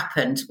thing that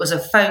happened was a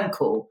phone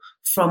call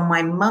from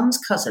my mum's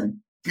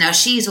cousin. Now,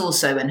 she's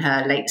also in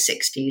her late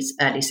 60s,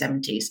 early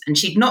 70s, and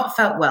she'd not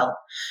felt well.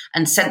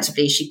 And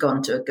sensibly, she'd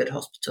gone to a good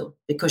hospital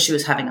because she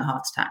was having a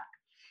heart attack.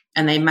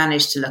 And they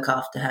managed to look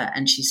after her,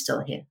 and she's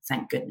still here,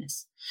 thank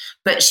goodness.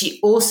 But she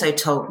also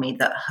told me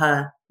that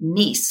her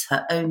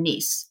own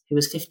niece, who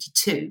was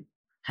 52,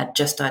 had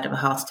just died of a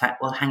heart attack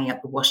while hanging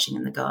up the washing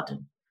in the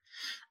garden.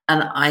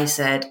 And I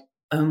said,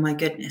 oh my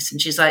goodness. And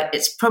she's like,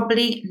 it's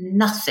probably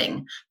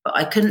nothing, but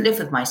I couldn't live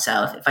with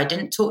myself if I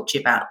didn't talk to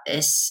you about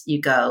this,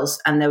 you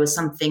girls, and there was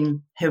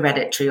something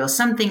hereditary or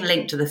something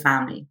linked to the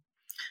family.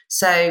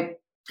 So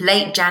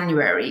late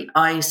January,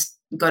 I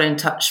got in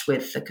touch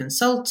with the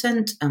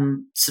consultant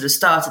and sort of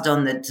started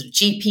on the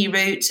GP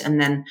route,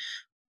 and then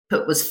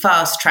was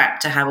fast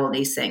tracked to have all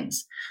these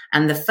things.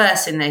 And the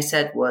first thing they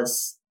said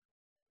was,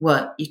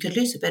 well, you could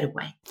lose a bit of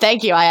weight.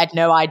 Thank you. I had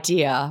no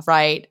idea,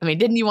 right? I mean,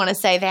 didn't you want to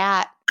say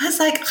that? I was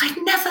like, I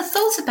never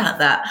thought about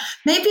that.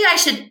 Maybe I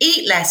should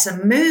eat less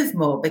and move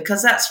more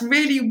because that's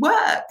really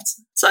worked.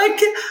 So I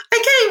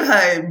came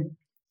home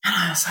and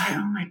I was like,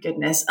 oh my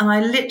goodness. And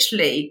I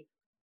literally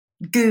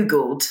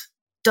Googled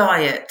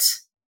diet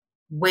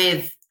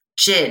with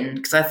gin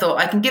because I thought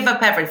I can give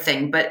up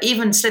everything, but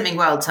even Slimming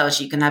World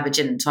tells you can have a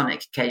gin and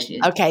tonic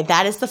occasionally. Okay,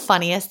 that is the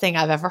funniest thing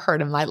I've ever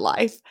heard in my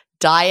life.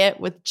 Diet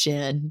with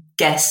gin.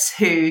 Guess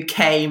who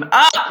came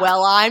up?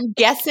 Well, I'm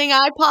guessing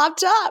I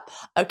popped up.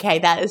 Okay,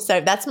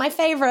 that's my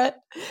favorite.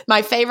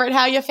 My favorite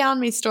How You Found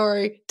Me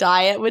story.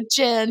 Diet with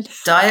gin.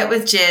 Diet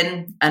with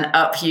gin, and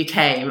up you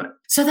came.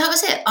 So that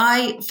was it.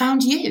 I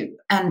found you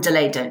and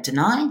Delay Don't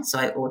Deny. So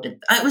I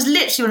ordered. It was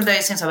literally one of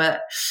those things I went,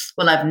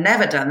 well, I've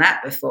never done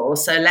that before,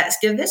 so let's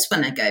give this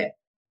one a go.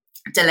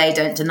 Delay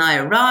Don't Deny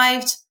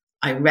arrived.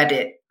 I read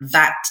it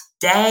that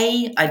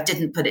day. I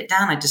didn't put it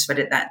down. I just read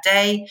it that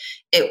day.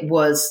 It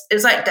was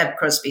like Deb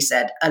Crosby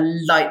said, a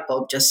light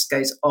bulb just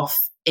goes off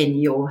in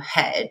your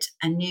head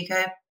and you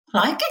go,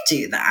 well, I could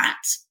do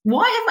that.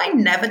 Why have I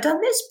never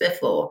done this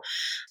before?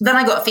 Then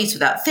I got a Feast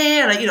Without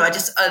Fear. I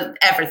just,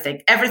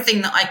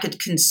 everything that I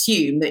could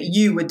consume that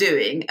you were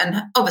doing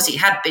and obviously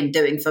had been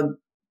doing for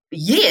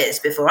years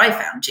before I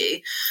found you.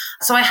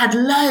 So I had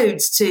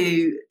loads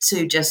to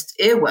just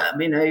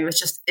earworm, it was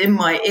just in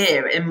my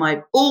ear,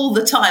 all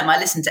the time. I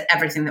listened to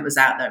everything that was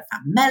out there. I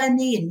found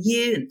Melanie and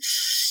you.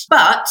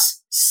 But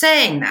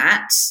saying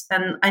that,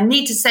 and I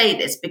need to say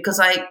this because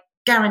I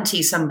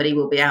guarantee somebody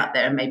will be out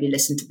there and maybe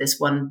listen to this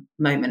one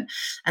moment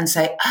and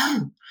say,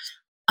 oh,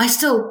 I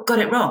still got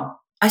it wrong.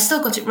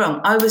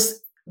 I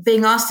was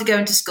being asked to go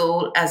into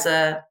school as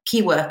a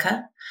key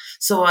worker.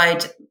 So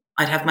I'd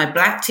have my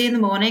black tea in the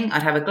morning,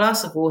 I'd have a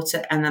glass of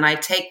water, and then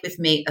I'd take with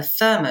me a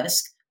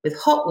thermos with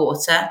hot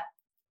water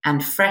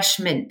and fresh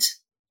mint.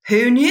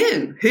 Who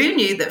knew? Who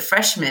knew that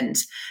fresh mint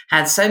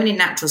had so many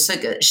natural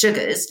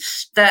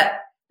sugars that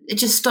it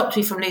just stopped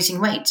me from losing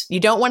weight? You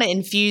don't want to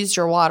infuse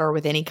your water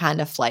with any kind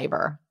of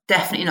flavor.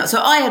 Definitely not.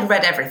 So I had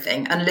read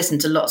everything and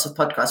listened to lots of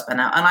podcasts by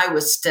now, and I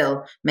was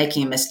still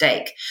making a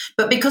mistake.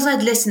 But because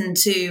I'd listened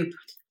to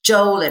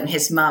Joel and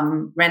his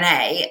mum,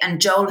 Renee,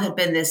 and Joel had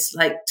been this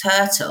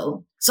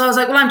turtle. So I was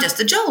like, well, I'm just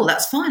a Joel.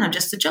 That's fine. I'm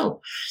just a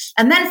Joel.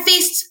 And then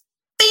Feast,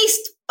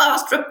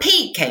 Fast,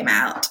 Repeat came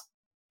out.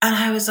 And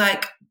I was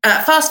like,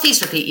 Fast,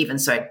 Feast, Repeat even,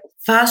 sorry.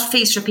 Fast,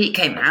 Feast, Repeat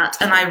came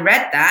out. And I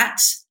read that.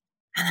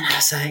 And then I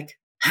was like,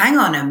 hang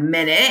on a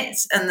minute.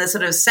 And the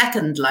sort of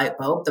second light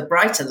bulb, the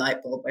brighter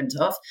light bulb went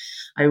off.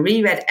 I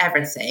reread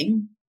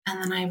everything.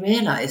 And then I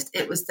realized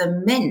it was the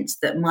mint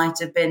that might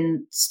have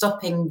been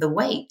stopping the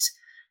weight.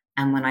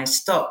 And when I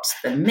stopped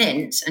the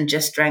mint and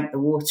just drank the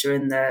water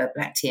and the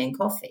black tea and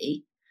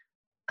coffee,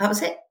 that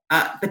was it.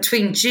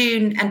 Between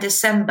June and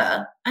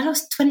December, I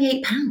lost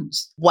 28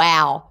 pounds.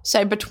 Wow.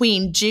 So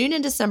between June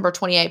and December,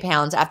 28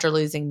 pounds after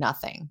losing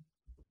nothing.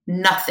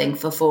 Nothing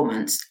for 4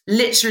 months.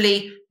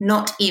 Literally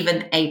not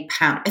even a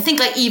pound. I think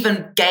I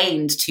even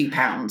gained 2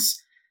 pounds.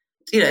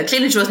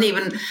 Cleanage wasn't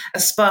even a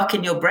spark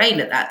in your brain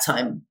at that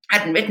time. I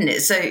hadn't written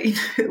it. So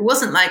it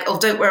wasn't like, oh,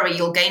 don't worry,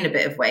 you'll gain a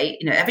bit of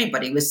weight.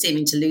 Everybody was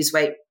seeming to lose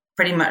weight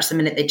pretty much the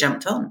minute they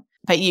jumped on.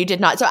 But you did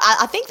not. So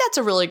I think that's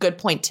a really good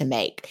point to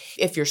make.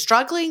 If you're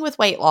struggling with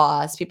weight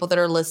loss, people that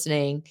are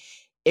listening,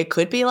 it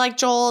could be like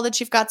Joel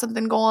that you've got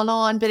something going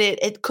on, but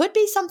it could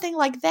be something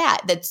like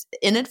that that's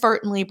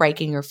inadvertently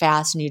breaking your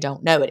fast and you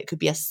don't know it. It could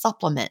be a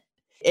supplement.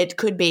 It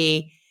could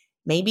be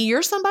maybe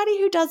you're somebody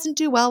who doesn't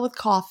do well with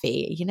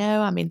coffee.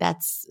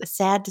 That's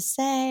sad to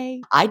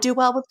say. I do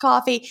well with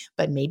coffee,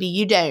 but maybe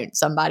you don't.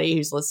 Somebody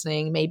who's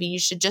listening, maybe you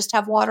should just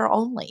have water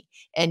only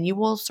and you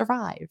will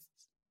survive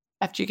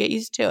after you get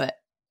used to it.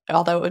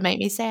 Although it would make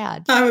me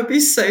sad. I would be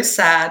so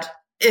sad.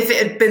 If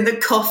it had been the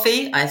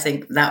coffee, I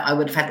think that I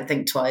would have had to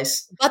think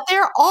twice. But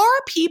there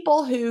are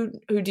people who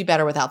do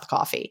better without the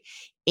coffee.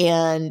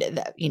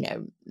 And,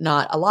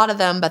 not a lot of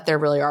them, but there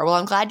really are. Well,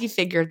 I'm glad you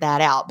figured that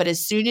out. But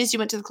as soon as you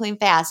went to the clean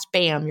fast,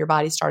 bam, your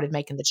body started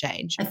making the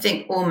change. I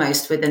think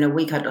almost within a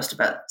week, I'd lost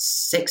about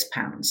 6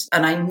 pounds.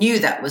 And I knew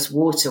that was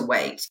water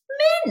weight.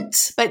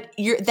 Mint! But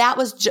that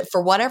was,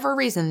 for whatever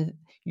reason,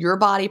 your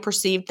body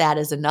perceived that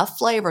as enough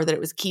flavor that it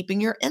was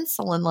keeping your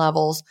insulin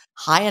levels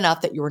high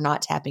enough that you were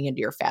not tapping into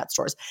your fat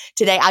stores.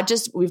 Today,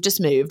 we've just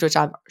moved, which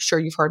I'm sure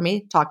you've heard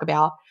me talk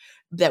about,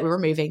 that we were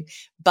moving,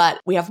 but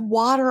we have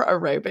water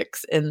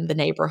aerobics in the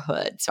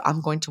neighborhood. So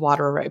I'm going to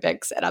water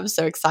aerobics and I'm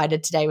so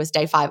excited. Today was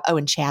day 5. Oh,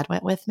 and Chad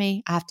went with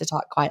me. I have to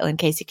talk quietly in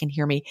case he can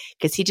hear me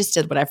because he just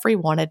did whatever he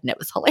wanted and it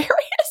was hilarious.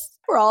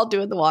 We're all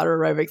doing the water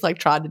aerobics, like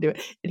trying to do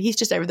it. And he's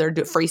just over there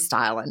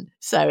freestyling.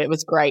 So it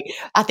was great.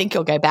 I think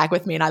he'll go back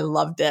with me and I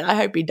loved it. I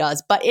hope he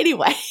does. But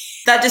anyway.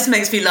 That just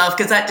makes me laugh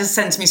because that just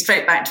sends me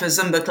straight back to a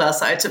Zumba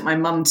class that I took my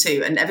mum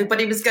to. And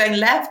everybody was going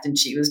left and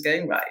she was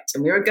going right.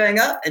 And we were going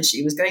up and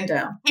she was going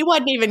down. He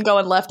wasn't even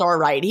going left or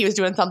right. He was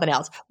doing something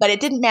else. But it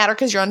didn't matter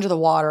because you're under the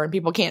water and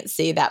people can't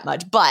see that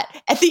much. But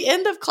at the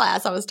end of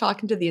class, I was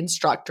talking to the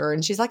instructor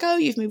and she's like, oh,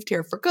 you've moved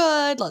here for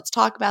good. Let's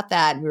talk about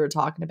that. And we were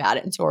talking about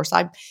it. And so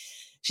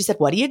she said,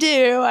 what do you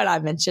do? And I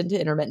mentioned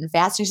intermittent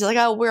fasting. She's like,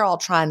 oh, we're all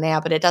trying now,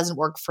 but it doesn't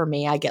work for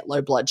me. I get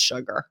low blood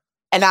sugar.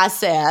 And I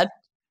said,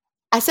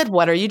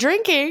 what are you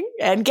drinking?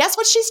 And guess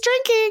what she's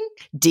drinking?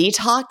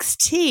 Detox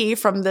tea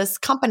from this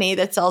company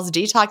that sells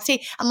detox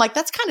tea. I'm like,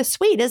 that's kind of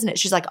sweet, isn't it?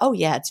 She's like, oh,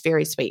 yeah, it's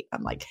very sweet.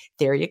 I'm like,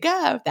 there you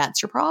go.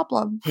 That's your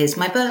problem. Here's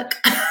my book.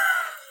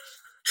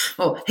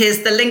 Well,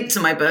 here's the link to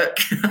my book.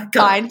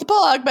 Find the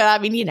book.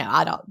 But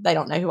they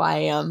don't know who I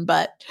am.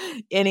 But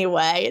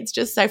anyway, it's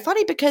just so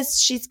funny because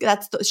she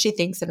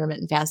thinks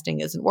intermittent fasting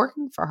isn't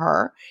working for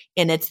her.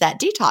 And it's that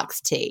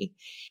detox tea.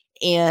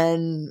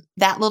 And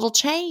that little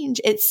change,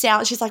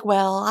 she's like,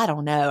 well, I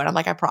don't know. And I'm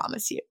like, I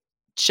promise you.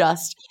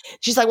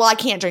 She's like, well, I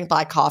can't drink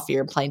black coffee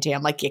or plain tea.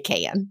 I'm like, you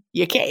can.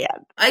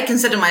 I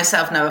consider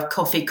myself now a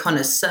coffee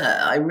connoisseur.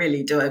 I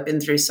really do. I've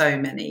been through so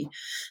many.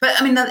 But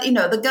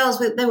the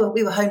girls,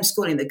 we were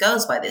homeschooling the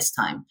girls by this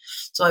time.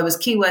 So I was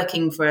key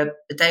working for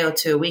a day or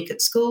two a week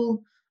at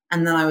school.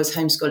 And then I was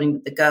homeschooling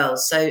with the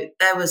girls. So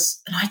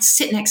and I'd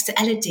sit next to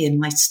Elodie and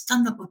my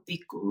stomach would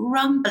be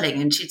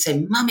grumbling. And she'd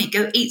say, Mummy,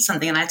 go eat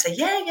something. And I'd say,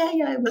 yeah,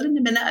 I will in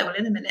a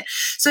minute.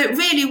 So it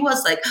really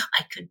was like,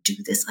 I could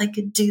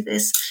do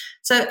this.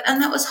 So,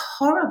 and that was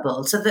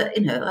horrible. So that,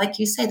 like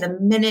you say, the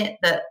minute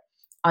that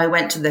I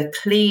went to the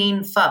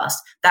clean fast.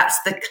 That's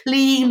the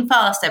clean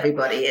fast,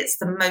 everybody. It's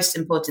the most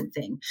important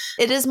thing.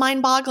 It is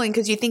mind-boggling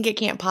because you think it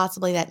can't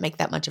possibly make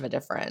that much of a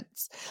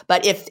difference.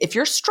 But if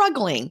you're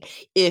struggling,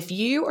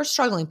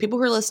 people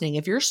who are listening,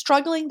 if you're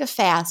struggling to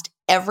fast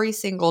every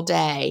single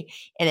day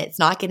and it's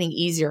not getting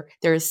easier,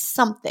 there is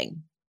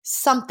something.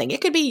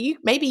 It could be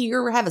maybe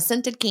you have a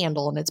scented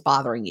candle and it's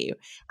bothering you.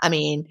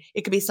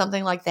 It could be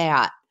something like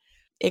that.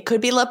 It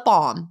could be lip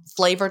balm,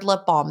 flavored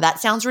lip balm. That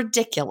sounds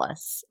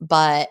ridiculous,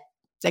 but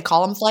they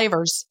call them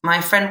flavors. My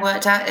friend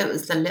worked out it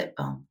was the lip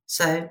balm.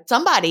 So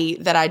somebody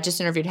that I just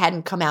interviewed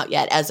hadn't come out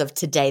yet as of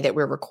today that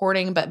we're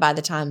recording, but by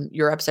the time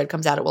your episode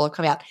comes out, it will have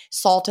come out.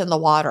 Salt in the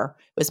water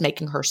was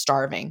making her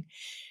starving.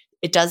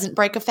 It doesn't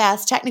break a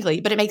fast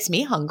technically, but it makes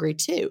me hungry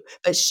too.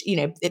 But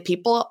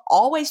people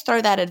always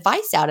throw that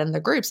advice out in the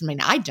groups.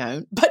 I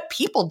don't, but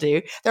people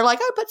do. They're like,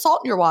 oh, put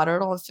salt in your water.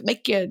 It'll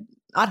make you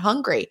not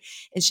hungry.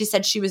 And she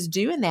said she was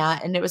doing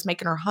that and it was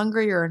making her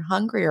hungrier and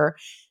hungrier.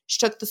 She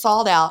took the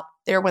salt out.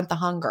 There went the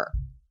hunger.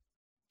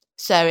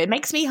 So it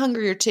makes me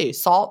hungrier too.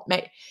 Salt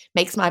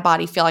makes my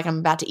body feel like I'm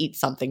about to eat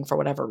something for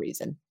whatever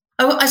reason.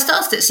 Oh, I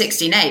started at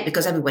 16.8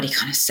 because everybody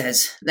kind of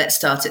says, let's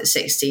start at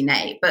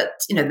 16.8. But,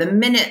 the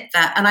minute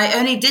that, and I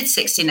only did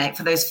 16.8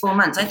 for those 4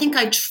 months. I think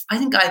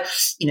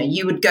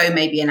you would go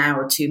maybe an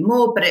hour or two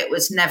more, but it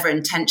was never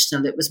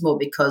intentional. It was more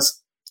because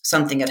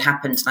something had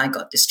happened and I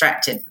got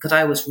distracted because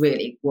I was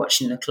really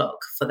watching the clock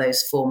for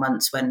those 4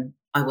 months when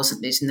I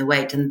wasn't losing the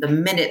weight. And the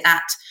minute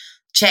that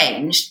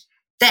changed,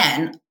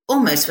 then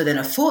almost within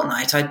a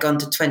fortnight, I'd gone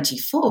to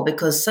 24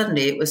 because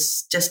suddenly it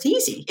was just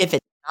easy. If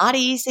it's not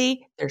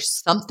easy, there's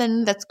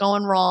something that's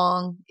going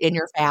wrong in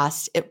your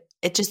fast.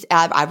 It just,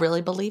 I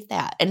really believe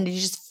that. And you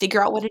just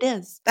figure out what it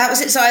is. That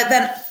was it. So I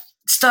then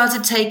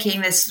started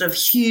taking this sort of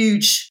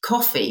huge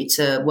coffee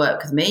to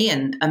work with me,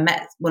 and I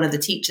met one of the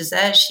teachers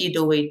there. She'd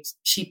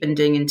been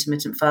doing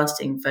intermittent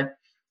fasting for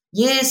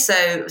years, so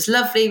it was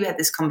lovely. We had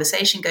this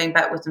conversation going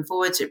backwards and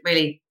forwards. It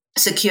really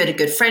secured a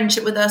good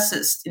friendship with us.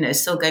 It's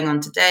still going on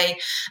today.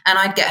 And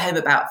I'd get home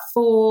about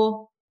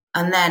 4,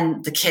 and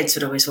then the kids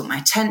would always want my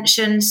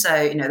attention. So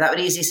that would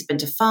easily slip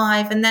into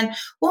 5, and then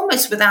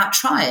almost without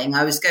trying,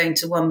 I was going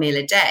to 1 meal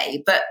a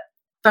day, but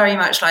very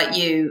much like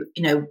you,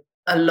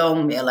 a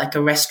long meal, like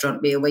a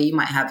restaurant meal where you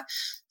might have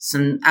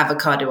some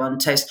avocado on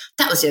toast.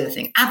 That was the other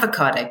thing.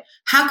 Avocado.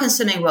 How can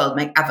Slimming World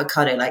make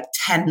avocado like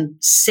 10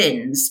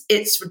 sins?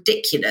 It's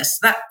ridiculous.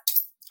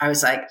 I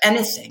was like,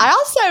 anything. I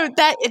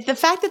also, the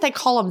fact that they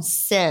call them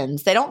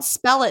sins, they don't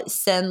spell it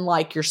sin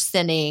like you're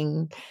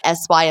sinning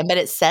S-Y-N, but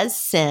it says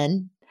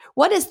sin.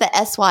 What is the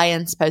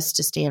S-Y-N supposed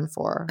to stand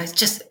for? It's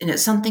just,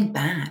 something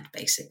bad,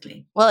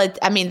 basically. Well, it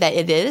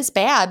is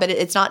bad, but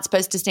it's not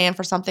supposed to stand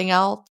for something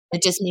else.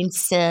 It just means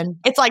sin.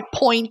 It's like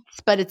points,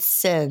 but it's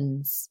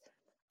sins.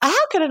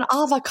 How could an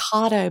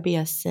avocado be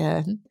a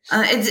sin?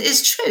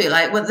 It's true.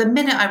 Like, the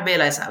minute I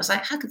realized that, I was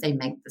like, how could they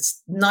make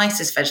this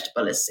nicest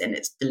vegetable a sin?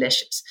 It's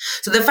delicious.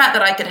 So the fact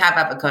that I could have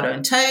avocado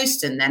and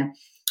toast, and then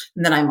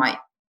I might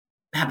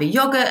have a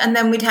yogurt, and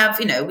then we'd have,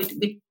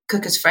 we'd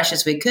cook as fresh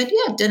as we could.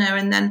 Yeah, dinner.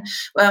 And then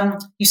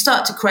you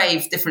start to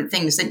crave different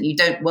things, don't you? You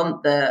don't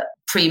want the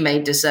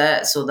pre-made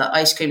desserts or the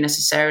ice cream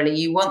necessarily.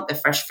 You want the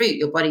fresh fruit.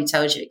 Your body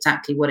tells you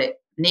exactly what it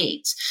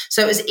needs.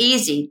 So it was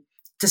easy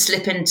to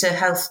slip into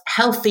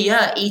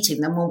healthier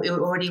eating than what we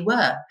already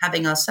were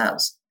having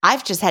ourselves.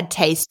 I've just had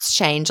tastes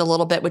change a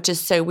little bit, which is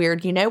so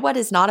weird. You know what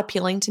is not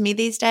appealing to me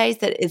these days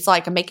that it's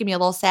like making me a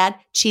little sad?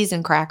 Cheese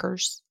and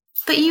crackers.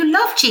 But you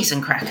love cheese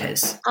and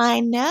crackers. I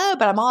know,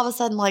 but I'm all of a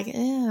sudden like,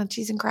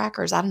 cheese and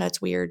crackers. I don't know. It's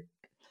weird.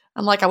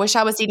 I'm like, I wish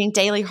I was eating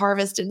Daily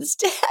Harvest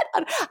instead.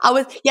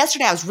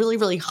 Yesterday I was really,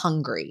 really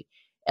hungry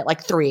at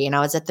like 3, and I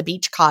was at the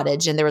beach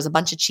cottage, and there was a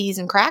bunch of cheese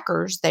and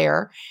crackers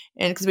there.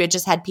 And because we had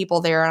just had people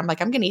there, and I'm like,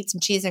 I'm going to eat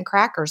some cheese and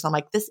crackers. And I'm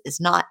like, this is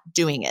not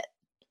doing it.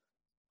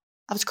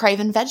 I was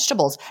craving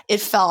vegetables. It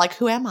felt like,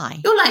 who am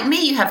I? You're like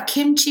me. You have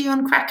kimchi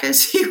on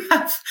crackers. You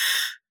have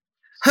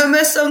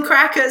hummus on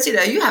crackers.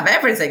 You have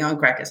everything on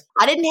crackers.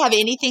 I didn't have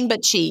anything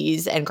but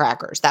cheese and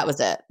crackers. That was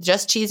it.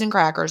 Just cheese and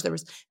crackers. There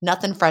was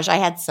nothing fresh. I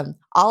had some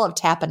olive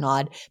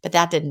tapenade, but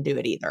that didn't do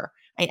it either.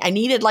 I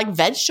needed like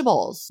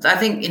vegetables. I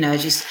think,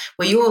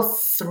 you're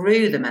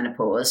through the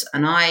menopause,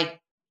 and I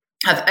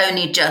have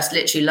only just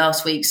literally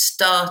last week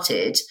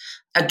started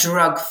a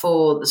drug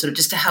for sort of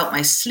just to help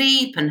my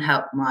sleep and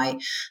help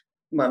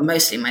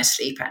mostly my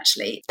sleep,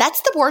 actually.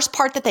 That's the worst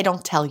part that they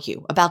don't tell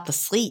you about the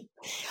sleep.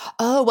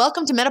 Oh,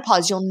 welcome to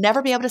menopause. You'll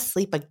never be able to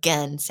sleep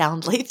again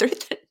soundly through the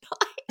night.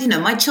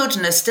 My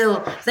children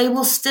they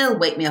will still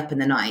wake me up in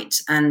the night,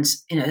 and,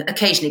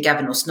 occasionally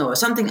Gavin will snore or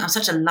something. I'm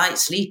such a light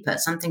sleeper.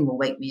 Something will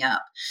wake me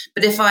up.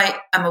 But if I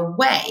am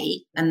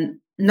away and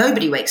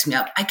nobody wakes me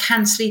up, I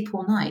can sleep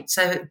all night.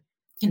 So,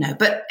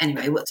 but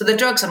anyway, so the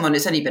drugs I'm on,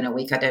 it's only been a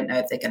week. I don't know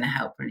if they're going to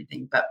help or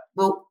anything, but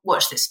we'll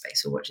watch this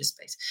space.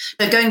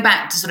 But going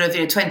back to sort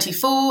of,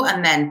 24,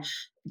 and then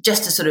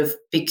just to sort of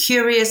be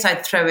curious,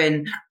 I'd throw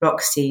in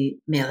Roxy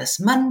Mealless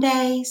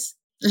Mondays.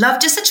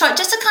 Love just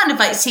to kind of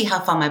like see how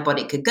far my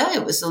body could go.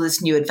 It was all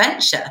this new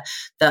adventure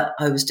that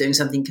I was doing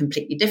something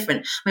completely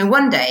different. I mean,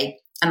 one day,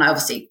 and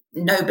obviously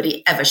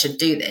nobody ever should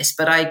do this,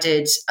 but I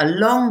did a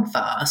long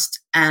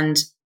fast and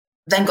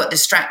then got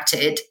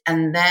distracted,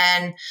 and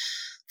then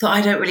thought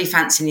I don't really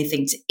fancy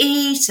anything to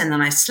eat, and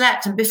then I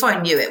slept, and before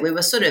I knew it, we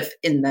were sort of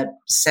in the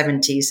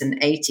 70s and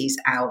 80s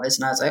hours,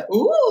 and I was like,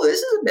 ooh, this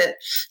is a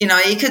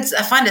bit,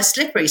 I find a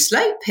slippery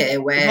slope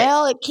here where...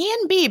 Well, it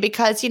can be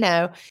because,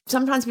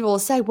 sometimes people will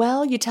say,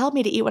 well, you tell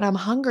me to eat when I'm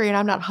hungry and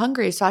I'm not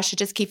hungry, so I should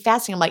just keep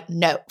fasting. I'm like,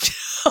 no.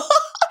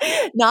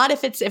 Not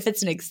if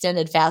it's an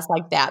extended fast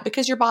like that,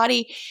 because your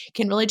body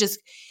can really just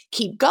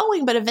keep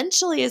going, but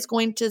eventually is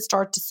going to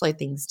start to slow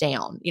things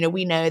down.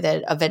 We know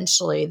that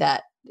eventually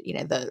that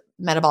the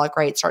metabolic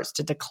rate starts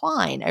to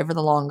decline over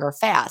the longer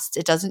fast.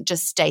 It doesn't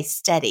just stay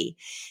steady.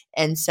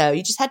 And so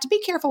you just have to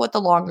be careful with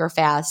the longer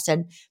fast.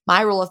 And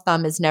my rule of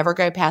thumb is never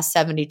go past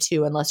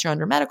 72 unless you're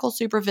under medical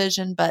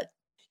supervision. But,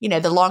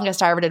 the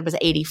longest I ever did was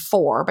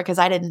 84 because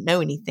I didn't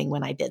know anything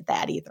when I did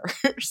that either.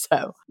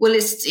 So, well,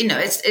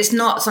 it's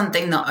not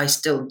something that I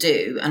still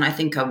do. And I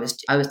think I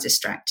was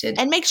distracted.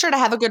 And make sure to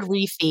have a good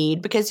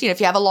refeed because, if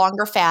you have a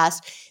longer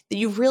fast, that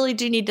you really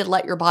do need to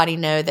let your body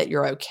know that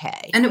you're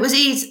okay. And it was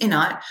easy,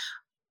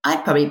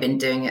 I'd probably been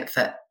doing it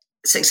for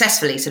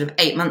successfully sort of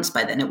 8 months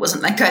by then. It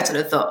wasn't like I sort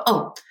of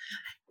thought,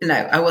 No,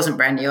 I wasn't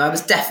brand new. I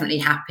was definitely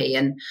happy.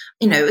 And,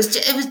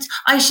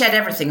 I shared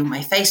everything on my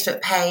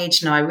Facebook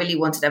page. I really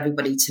wanted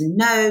everybody to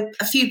know.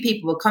 A few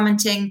people were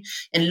commenting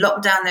in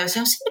lockdown. They were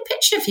saying, I've seen a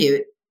picture of you.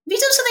 Have you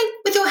done something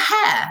with your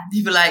hair?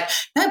 People were like,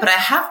 no, but I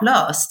have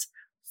lost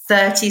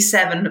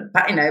 37,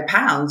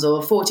 pounds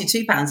or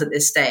 42 pounds at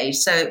this stage.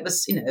 So it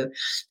was,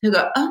 they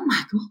go, oh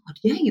my God,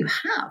 yeah, you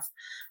have.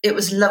 It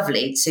was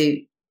lovely to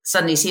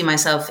suddenly see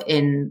myself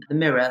in the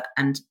mirror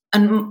and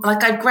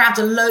like I grabbed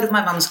a load of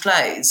my mum's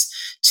clothes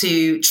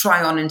to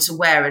try on and to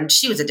wear, and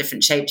she was a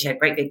different shape. She had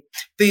great big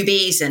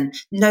boobies and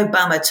no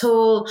bum at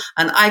all,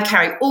 and I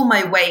carry all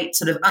my weight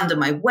sort of under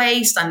my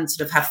waist. I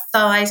sort of have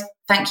thighs.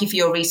 Thank you for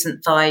your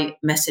recent thigh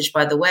message,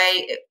 by the way.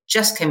 It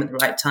just came at the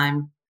right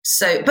time.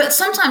 So, but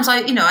sometimes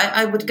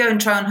I would go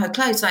and try on her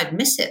clothes. I'd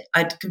miss it.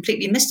 I'd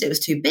completely missed it. It was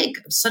too big.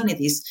 Suddenly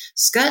these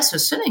skirts were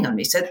swimming on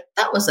me. So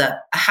that was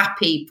a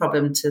happy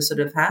problem to sort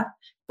of have.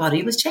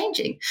 Body was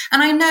changing.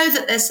 And I know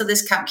that there's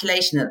this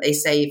calculation that they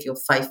say if you're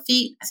 5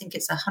 feet, I think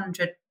it's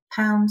 £100.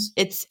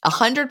 It's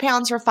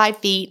 £100 for 5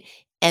 feet,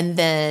 and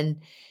then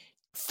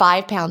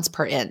 5 pounds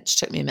per inch.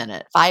 Took me a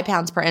minute. 5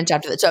 pounds per inch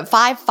after that. So at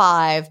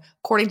 5'5",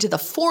 according to the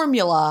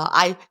formula,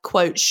 I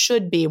quote,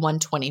 should be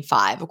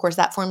 125. Of course,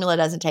 that formula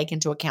doesn't take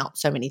into account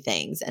so many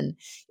things, and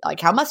like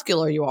how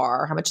muscular you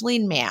are, how much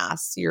lean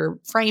mass, your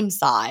frame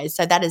size.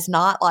 So that is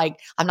not like,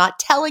 I'm not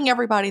telling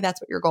everybody that's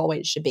what your goal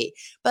weight should be,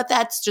 but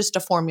that's just a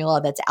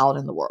formula that's out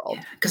in the world.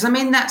 Because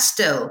that's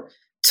still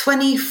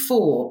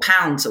 24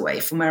 pounds away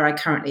from where I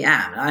currently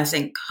am. And I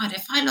think, God,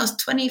 if I lost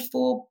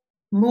 24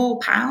 more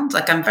pounds,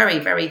 like I'm very,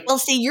 very... Well,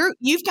 see,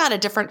 you've got a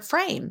different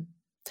frame.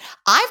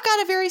 I've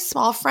got a very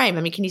small frame.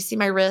 I mean, can you see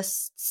my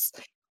wrists?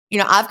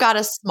 I've got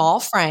a small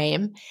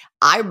frame.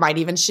 I might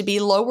even should be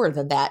lower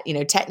than that,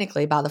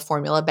 technically by the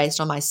formula based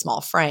on my small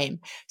frame.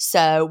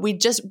 So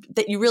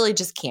you really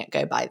just can't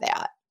go by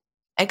that.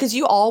 And because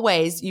you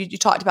always, you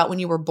talked about when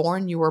you were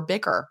born, you were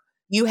bigger.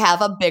 You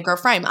have a bigger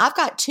frame. I've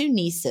got 2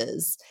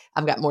 nieces.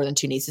 I've got more than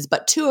 2 nieces,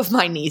 but 2 of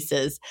my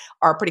nieces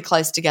are pretty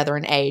close together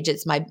in age.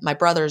 It's my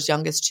brother's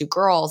youngest 2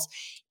 girls.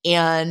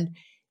 And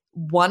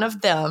one of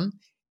them,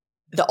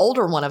 the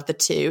older one of the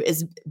 2,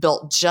 is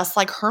built just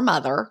like her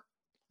mother,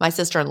 my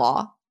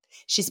sister-in-law.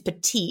 She's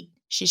petite.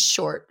 She's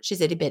short. She's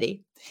itty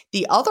bitty.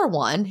 The other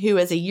one, who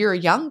is a year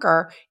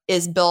younger,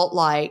 is built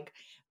like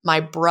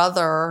my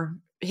brother,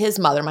 his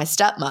mother, my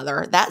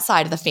stepmother, that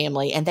side of the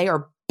family. And they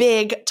are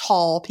big,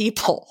 tall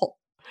people.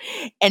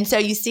 And so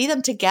you see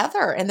them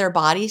together and their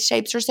body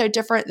shapes are so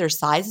different. Their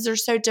sizes are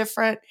so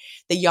different.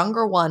 The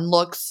younger one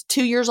looks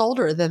 2 years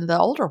older than the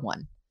older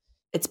one.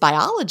 It's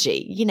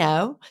biology,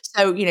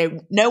 So,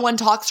 no one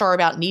talks to her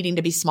about needing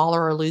to be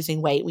smaller or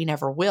losing weight. We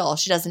never will.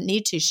 She doesn't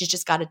need to. She's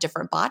just got a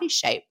different body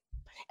shape.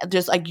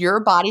 Just like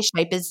your body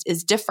shape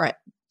is different.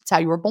 It's how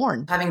you were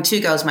born. Having 2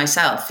 girls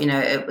myself,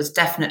 it was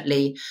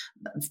definitely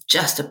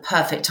just a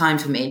perfect time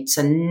for me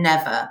to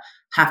never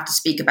have to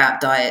speak about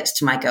diets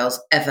to my girls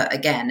ever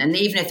again. And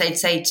even if they'd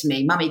say to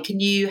me, Mummy, can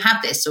you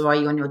have this or are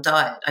you on your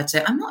diet? I'd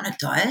say, I'm not on a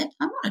diet.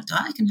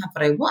 I can have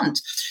what I want.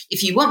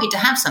 If you want me to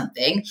have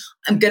something,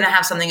 I'm going to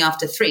have something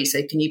after 3.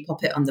 So can you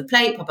pop it on the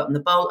plate, pop it on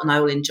the bowl, and I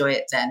will enjoy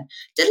it then.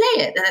 Delay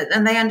it.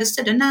 And they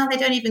understood. And now they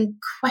don't even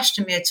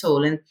question me at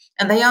all. And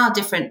they are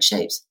different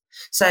shapes.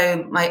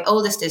 So my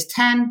oldest is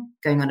 10,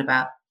 going on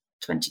about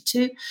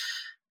 22.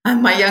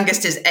 And my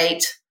youngest is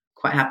 8,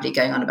 quite happily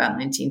going on about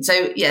 19.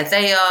 So yeah,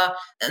 they are,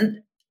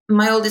 and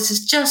my oldest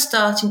is just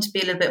starting to be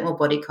a little bit more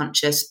body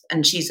conscious,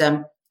 and she's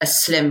a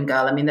slim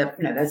girl. I mean,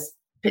 there's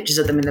pictures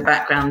of them in the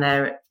background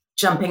there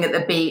jumping at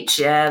the beach.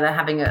 Yeah,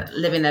 they're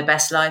living their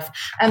best life.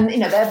 And,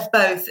 they're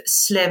both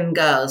slim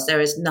girls.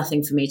 There is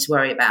nothing for me to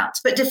worry about,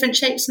 but different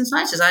shapes and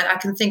sizes. I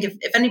can think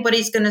if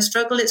anybody's going to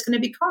struggle, it's going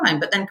to be Caroline,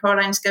 but then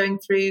Caroline's going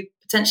through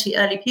potentially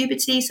early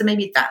puberty. So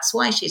maybe that's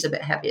why she's a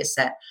bit heavier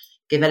set.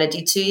 Give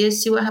Elodie 2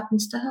 years, see what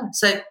happens to her.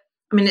 So,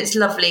 I mean, it's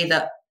lovely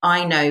that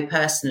I know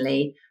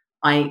personally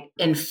I'm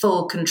in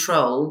full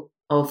control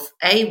of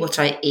A, what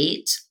I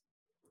eat,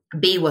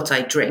 B, what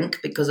I drink,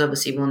 because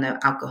obviously we all know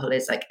alcohol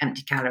is like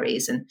empty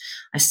calories, and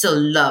I still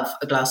love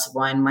a glass of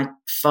wine. My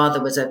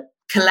father was a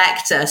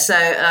collector, so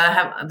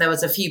there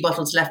was a few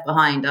bottles left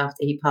behind after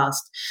he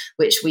passed,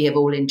 which we have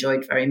all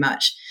enjoyed very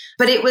much.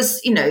 But it was,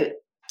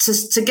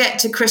 to get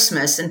to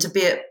Christmas and to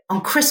be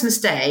on Christmas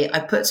Day, I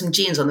put some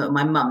jeans on that were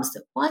my mum's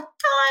that were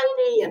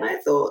tiny, and I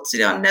thought,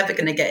 I'm never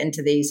going to get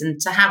into these,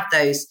 and to have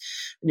those,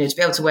 to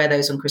be able to wear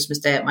those on Christmas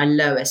Day at my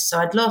lowest. So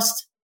I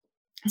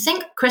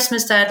think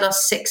Christmas Day I'd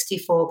lost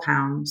 64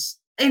 pounds,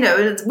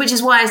 which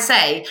is why I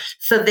say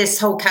for this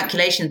whole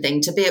calculation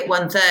thing to be at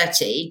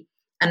 130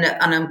 and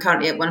I'm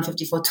currently at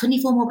 154,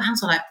 24 more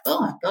pounds. I'm like,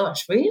 oh my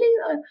gosh, really?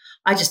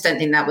 I just don't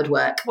think that would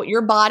work. Well,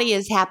 your body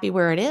is happy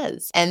where it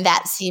is. And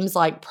that seems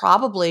like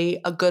probably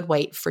a good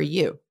weight for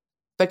you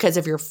because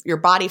of your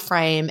body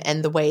frame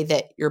and the way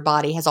that your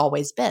body has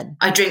always been.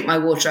 I drink my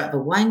water out of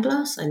a wine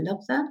glass. I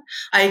love that.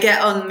 I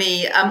get on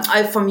me.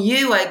 From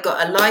you, I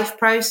got a Life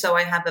Pro, so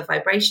I have a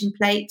vibration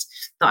plate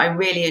that I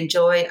really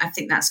enjoy. I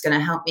think that's going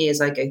to help me as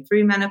I go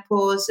through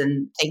menopause.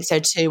 And I think so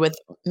too, with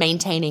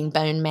maintaining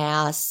bone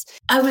mass.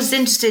 I was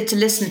interested to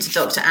listen to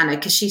Dr. Anna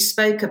because she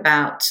spoke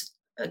about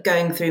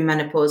going through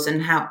menopause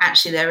and how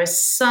actually there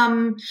is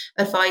some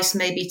advice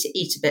maybe to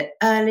eat a bit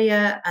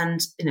earlier and,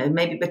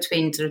 maybe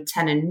between sort of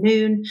 10 and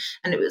noon.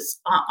 And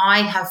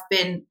I have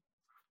been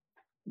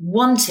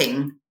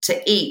wanting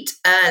to eat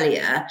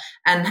earlier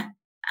and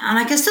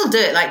I can still do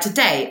it. Like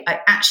today, I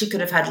actually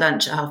could have had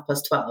lunch at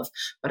 12:30,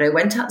 but I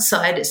went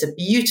outside. It's a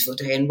beautiful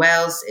day in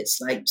Wales. It's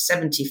like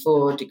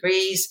 74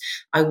 degrees.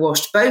 I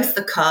washed both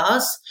the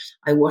cars.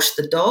 I washed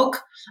the dog.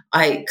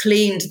 I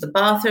cleaned the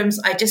bathrooms.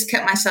 I just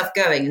kept myself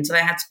going until I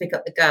had to pick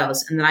up the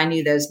girls. And then I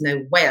knew there was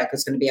no way I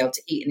was going to be able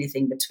to eat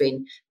anything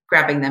between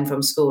grabbing them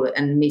from school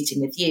and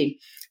meeting with you.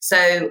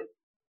 So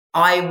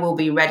I will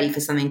be ready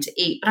for something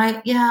to eat.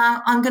 But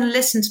I'm going to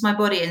listen to my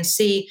body and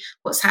see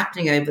what's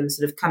happening over the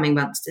sort of coming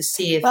months to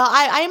see if... Well,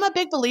 I am a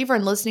big believer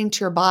in listening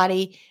to your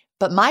body,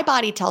 but my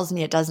body tells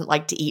me it doesn't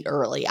like to eat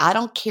early. I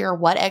don't care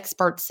what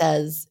expert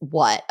says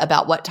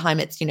about what time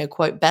it's,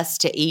 quote, best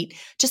to eat.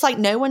 Just like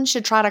no one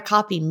should try to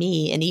copy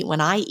me and eat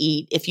when I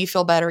eat if you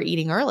feel better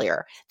eating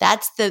earlier.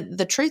 That's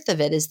the truth of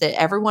it, is that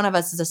every one of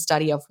us is a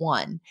study of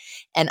one.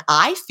 And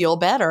I feel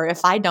better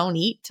if I don't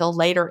eat till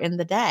later in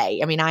the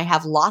day. I mean, I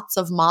have lots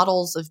of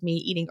models of me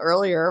eating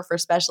earlier for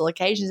special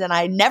occasions and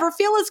I never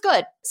feel as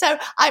good. So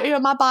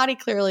my body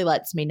clearly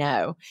lets me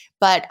know.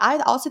 But I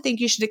also think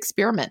you should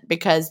experiment,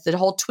 because the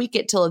whole tweak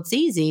it till it's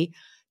easy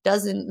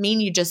doesn't mean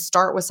you just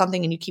start with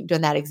something and you keep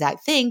doing that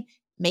exact thing.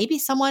 Maybe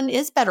someone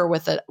is better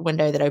with a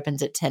window that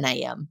opens at 10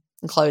 a.m.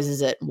 and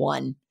closes at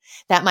 1.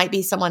 That might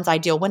be someone's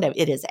ideal window.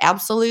 It is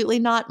absolutely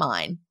not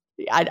mine.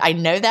 I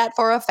know that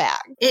for a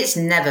fact. It's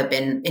never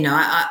been,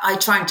 I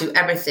try and do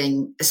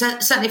everything.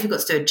 Certainly if you've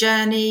got to do a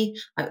journey,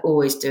 I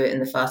always do it in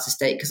the fastest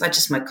state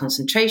because my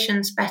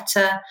concentration's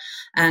better.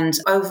 And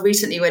I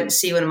recently went to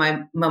see one of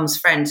my mum's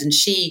friends, and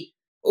she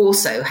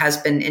also has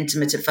been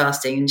intermittent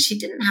fasting, and she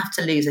didn't have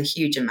to lose a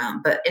huge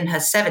amount, but in her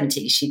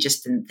 70s, she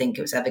just didn't think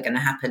it was ever going to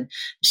happen.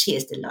 She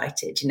is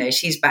delighted.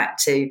 She's back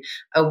to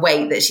a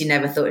weight that she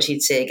never thought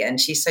she'd see again.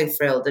 She's so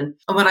thrilled. And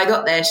when I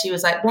got there, she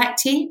was like, black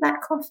tea,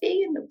 black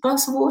coffee, and a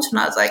glass of water. And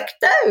I was like,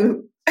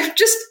 no,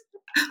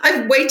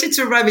 I've waited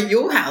to arrive at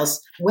your house.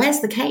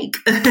 Where's the cake?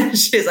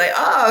 She was like,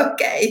 oh,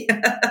 okay.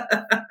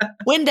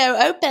 Window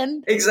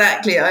open.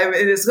 Exactly.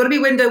 It's got to be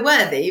window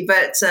worthy,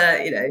 but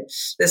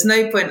there's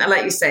no point.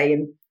 Like you say,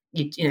 and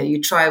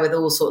you try with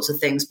all sorts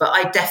of things. But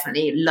I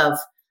definitely love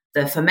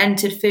the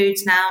fermented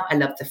foods now. I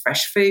love the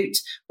fresh fruit.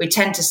 We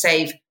tend to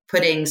save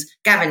puddings.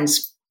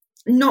 Gavin's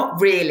not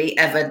really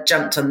ever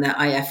jumped on the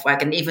IF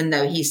wagon, even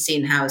though he's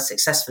seen how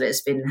successful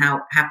it's been, how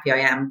happy I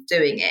am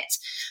doing it.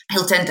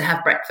 He'll tend to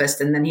have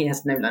breakfast and then he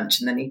has no lunch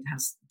and then he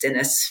has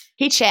dinners.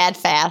 He chad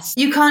fast.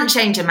 You can't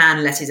change a man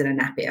unless he's in a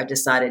nappy, I've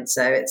decided.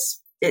 So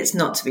it's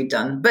not to be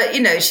done. But,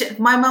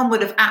 my mum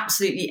would have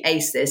absolutely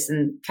aced this.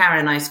 And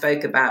Karen and I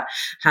spoke about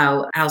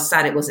how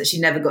sad it was that she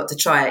never got to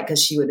try it,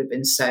 because she would have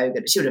been so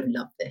good. She would have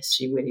loved this.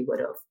 She really would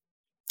have.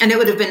 And it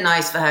would have been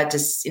nice for her to,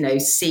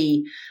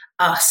 see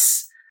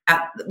us.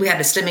 We had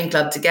a slimming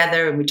club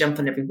together and we jump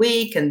on every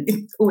week, and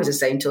always the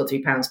same 2 or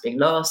 3 pounds being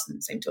lost and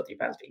the same 2 or 3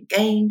 pounds being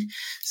gained.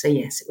 So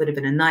yes, it would have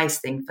been a nice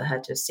thing for her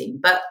to have seen.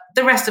 But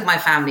the rest of my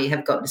family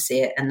have got to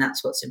see it, and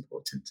that's what's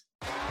important.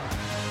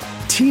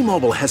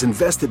 T-Mobile has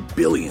invested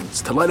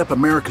billions to light up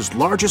America's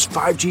largest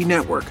 5G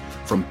network,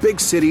 from big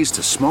cities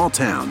to small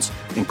towns,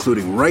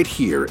 including right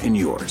here in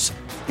yours.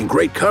 And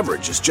great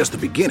coverage is just the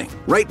beginning.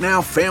 Right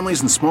now,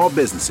 families and small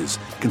businesses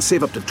can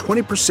save up to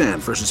 20%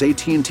 versus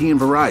AT&T and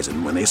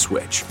Verizon when they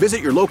switch.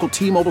 Visit your local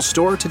T-Mobile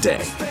store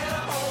today.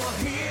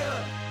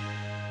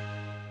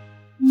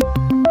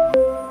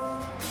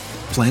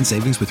 Plan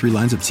savings with 3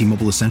 lines of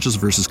T-Mobile Essentials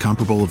versus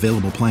comparable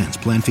available plans.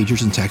 Plan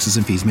features and taxes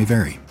and fees may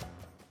vary.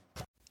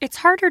 It's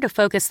harder to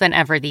focus than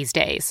ever these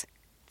days.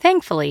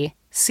 Thankfully,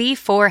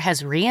 C4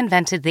 has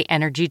reinvented the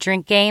energy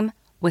drink game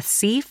with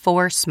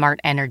C4 Smart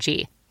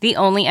Energy, the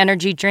only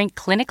energy drink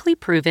clinically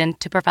proven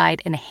to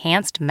provide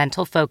enhanced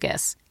mental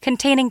focus,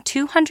 containing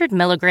 200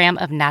 milligrams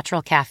of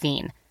natural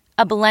caffeine,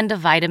 a blend of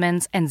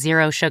vitamins, and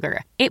 0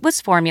 sugar. It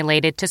was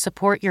formulated to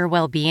support your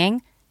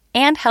well-being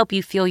and help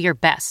you feel your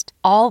best,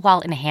 all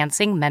while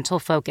enhancing mental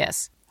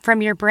focus.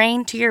 From your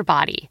brain to your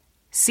body,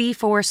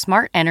 C4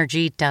 Smart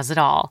Energy does it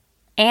all.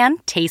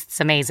 And tastes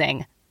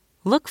amazing.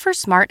 Look for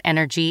Smart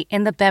Energy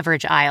in the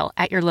beverage aisle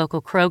at your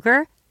local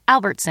Kroger,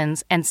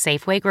 Albertsons, and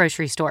Safeway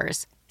grocery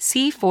stores.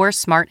 C4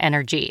 Smart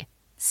Energy.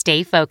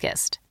 Stay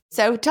focused.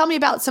 So tell me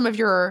about some of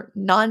your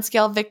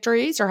non-scale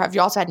victories, or have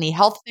you also had any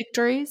health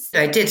victories?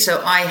 I did.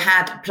 So I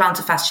had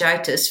plantar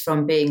fasciitis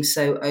from being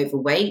so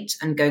overweight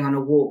and going on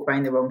a walk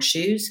wearing the wrong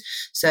shoes.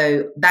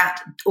 So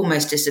that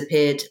almost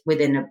disappeared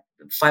within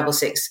 5 or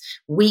 6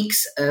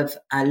 weeks of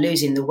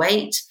losing the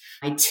weight.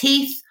 My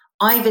teeth,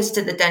 I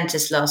visited the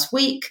dentist last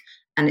week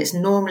And it's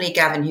normally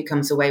Gavin who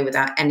comes away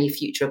without any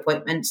future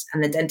appointments.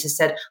 And the dentist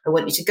said, I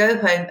want you to go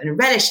home and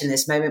relish in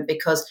this moment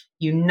because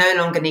you no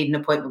longer need an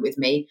appointment with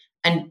me.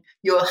 And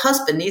your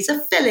husband needs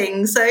a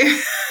filling. So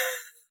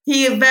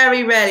he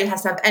very rarely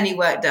has to have any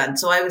work done.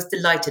 So I was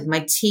delighted.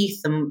 My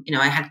teeth,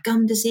 I had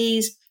gum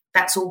disease.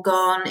 That's all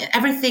gone.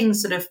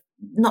 Everything's sort of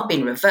not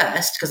been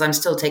reversed because I'm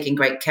still taking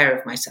great care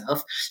of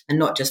myself and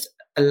not just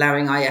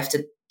allowing IF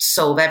to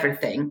solve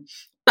everything.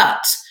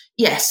 But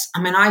yes,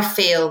 I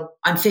feel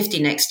I'm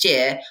 50 next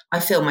year. I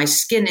feel my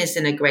skin is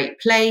in a great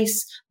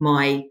place.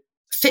 My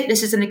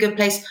fitness is in a good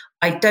place.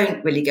 I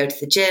don't really go to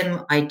the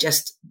gym. I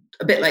just,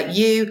 a bit like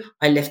you,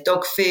 I lift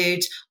dog food.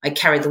 I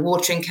carry the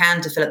watering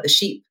can to fill up the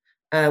sheep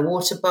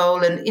water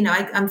bowl. And,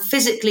 I'm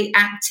physically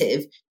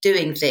active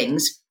doing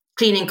things,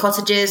 cleaning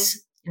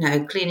cottages,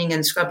 cleaning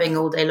and scrubbing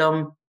all day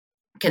long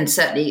can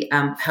certainly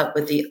help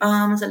with the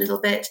arms a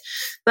little bit.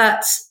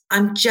 But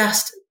I'm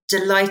just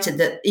delighted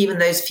that even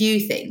those few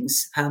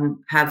things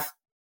have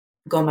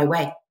gone my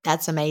way.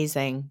 That's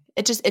amazing.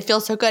 It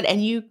feels so good.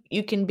 And you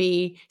can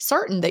be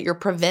certain that you're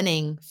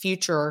preventing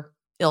future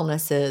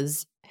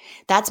illnesses.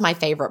 That's my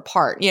favorite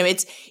part.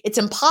 It's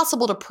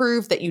impossible to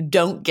prove that you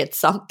don't get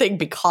something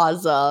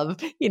because of,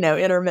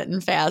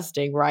 intermittent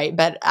fasting, right?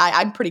 But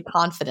I'm pretty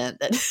confident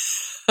that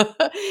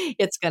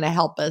it's going to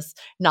help us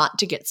not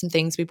to get some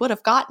things we would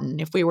have gotten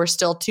if we were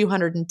still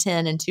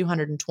 210 and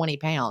 220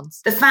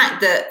 pounds. The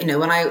fact that,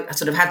 when I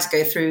sort of had to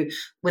go through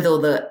with all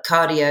the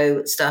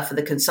cardio stuff for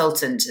the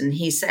consultant, and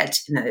he said,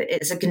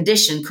 it's a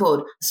condition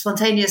called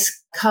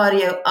spontaneous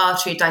cardio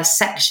artery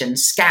dissection,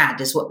 SCAD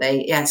is what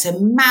it's a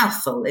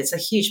mouthful. It's a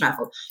huge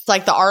mouthful. It's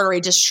like the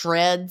artery just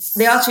shreds.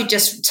 The artery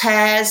just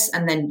tears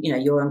and then,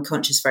 you're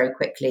unconscious very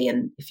quickly.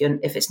 And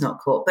if it's not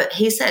caught, but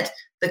he said,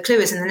 the clue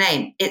is in the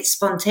name. It's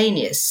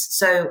spontaneous.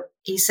 So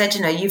he said,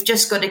 you've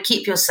just got to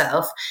keep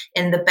yourself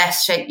in the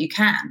best shape you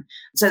can.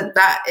 So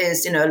that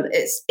is,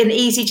 it's an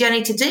easy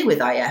journey to do with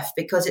IF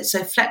because it's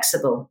so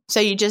flexible. So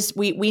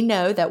we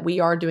know that we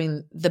are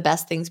doing the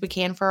best things we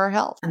can for our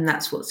health. And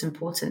that's what's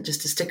important,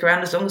 just to stick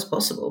around as long as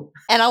possible.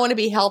 And I want to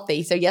be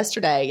healthy. So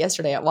yesterday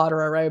at water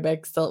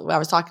aerobics, I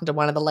was talking to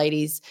one of the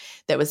ladies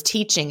that was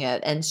teaching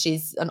it, and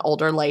she's an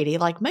older lady,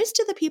 like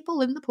most of the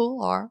people in the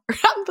pool are.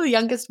 I'm the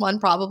youngest one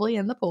probably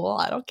in the pool.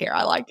 I don't care.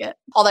 I like it.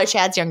 Although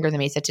Chad's younger than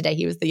me, so today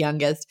he was the youngest.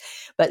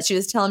 But she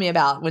was telling me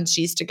about when she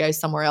used to go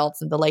somewhere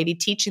else, and the lady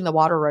teaching the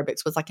water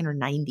aerobics was like in her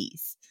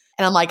 90s.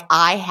 And I'm like,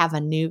 I have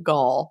a new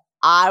goal.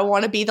 I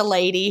want to be the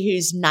lady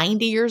who's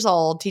 90 years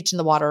old teaching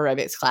the water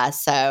aerobics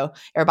class. So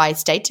everybody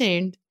stay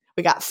tuned.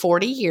 We got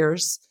 40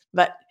 years,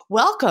 but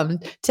welcome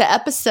to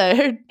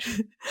episode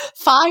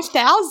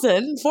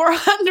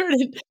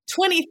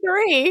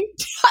 5,423.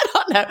 I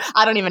don't know.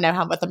 I don't even know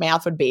what the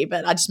math would be,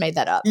 but I just made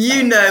that up. So.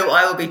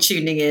 I will be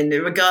tuning in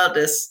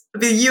regardless.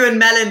 It'll be you and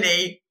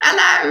Melanie.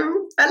 Hello.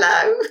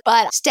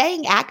 But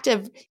staying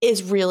active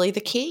is really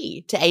the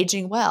key to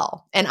aging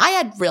well. And I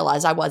had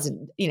realized I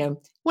wasn't,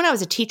 when I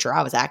was a teacher,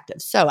 I was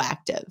active, so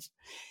active.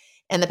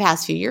 In the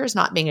past few years,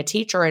 not being a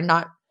teacher and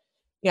not,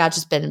 I've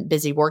just been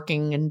busy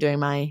working and doing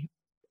my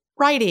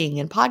writing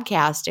and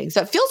podcasting.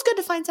 So it feels good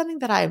to find something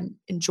that I'm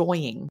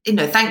enjoying.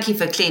 Thank you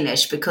for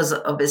Cleanish, because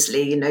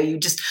obviously,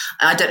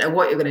 I don't know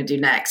what you're going to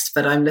do next,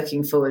 but I'm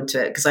looking forward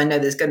to it because I know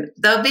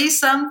there'll be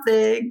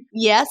something.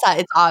 Yes,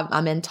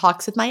 I'm in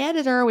talks with my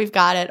editor. We've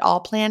got it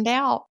all planned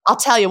out. I'll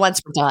tell you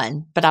once we're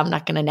done, but I'm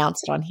not going to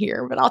announce it on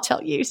here, but I'll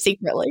tell you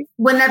secretly.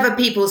 Whenever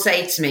people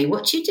say to me,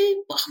 what do you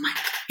do? Oh my,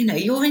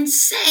 you're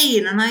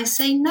insane. And I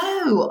say,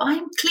 no,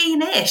 I'm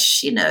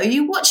Cleanish.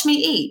 You watch me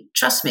eat.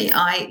 Trust me.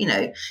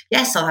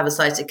 Yes, I'll have a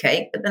slice of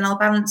cake, but then I'll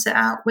balance it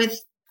out with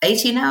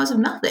 18 hours of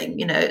nothing.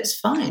 It's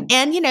fine.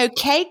 And,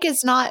 cake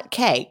is not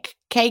cake.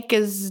 Cake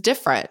is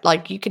different.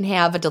 Like you can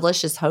have a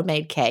delicious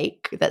homemade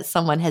cake that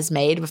someone has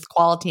made with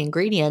quality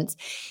ingredients,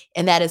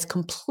 and that is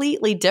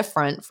completely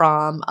different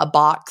from a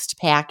boxed,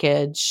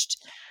 packaged,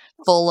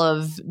 full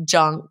of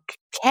junk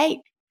cake.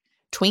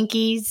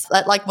 Twinkies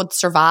that would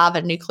survive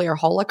a nuclear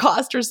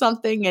holocaust or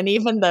something, and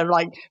even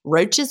the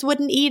roaches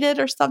wouldn't eat it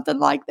or something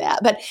like that.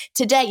 But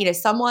today,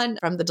 someone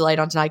from the Delayed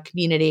on Tonight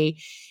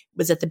community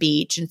was at the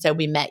beach, and so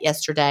we met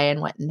yesterday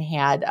and went and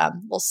had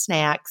little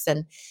snacks,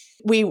 and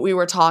we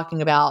were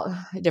talking about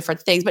different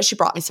things. But she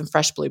brought me some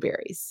fresh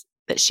blueberries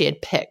that she had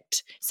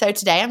picked. So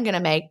today I'm going to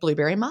make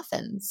blueberry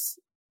muffins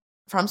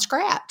from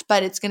scratch,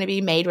 but it's going to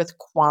be made with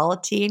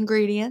quality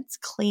ingredients,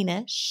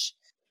 Cleanish,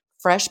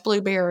 fresh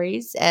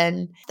blueberries,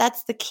 and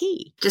that's the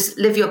key. Just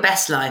live your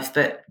best life,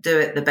 but do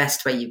it the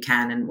best way you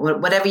can and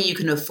whatever you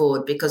can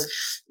afford, because,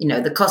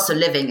 the cost of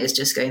living is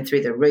just going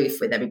through the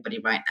roof with everybody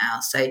right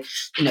now. So,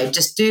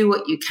 just do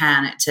what you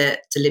can to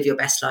live your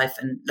best life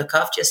and look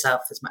after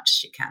yourself as much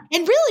as you can.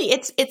 And really,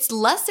 it's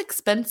less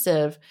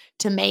expensive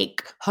to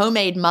make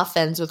homemade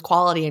muffins with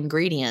quality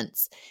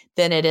ingredients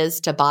than it is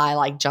to buy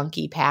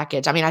junky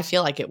package. I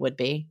feel like it would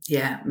be.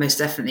 Yeah, most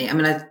definitely.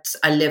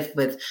 I live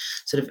with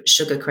sort of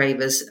sugar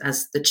cravers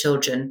as the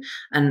children.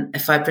 And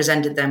if I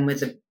presented them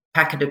with a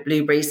packet of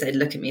blueberries, they'd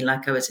look at me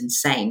like I was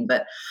insane.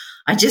 But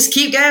I just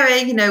keep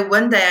going.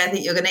 One day I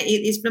think you're going to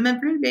eat these blooming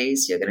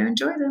blueberries. You're going to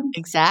enjoy them.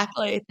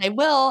 Exactly. They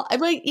will. I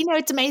mean,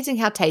 it's amazing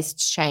how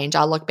tastes change.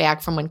 I look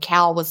back from when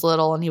Cal was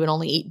little and he would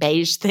only eat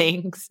beige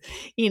things,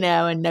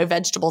 and no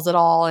vegetables at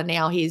all. And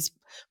now he's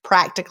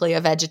practically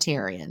a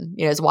vegetarian.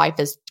 His wife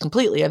is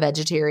completely a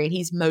vegetarian.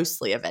 He's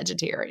mostly a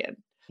vegetarian.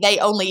 They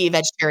only eat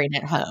vegetarian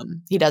at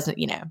home. He doesn't,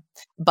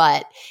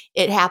 but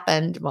it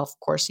happened. Well, of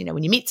course,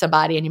 when you meet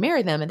somebody and you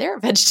marry them and they're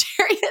a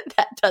vegetarian,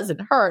 that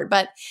doesn't hurt.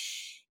 But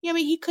he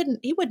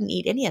wouldn't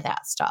eat any of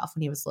that stuff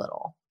when he was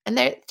little. And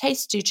their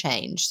tastes do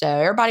change. So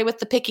everybody with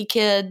the picky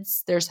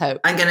kids, there's hope.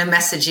 I'm going to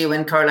message you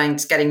when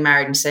Caroline's getting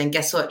married and saying,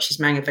 guess what?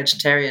 She's marrying a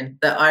vegetarian.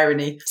 The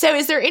irony. So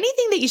is there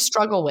anything that you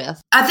struggle with?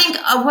 I think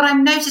what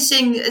I'm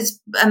noticing is,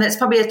 and it's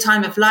probably a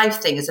time of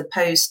life thing as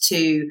opposed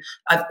to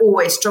I've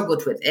always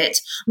struggled with it.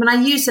 I mean,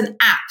 I use an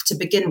app to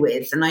begin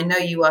with, and I know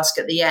you ask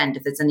at the end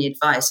if there's any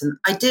advice. And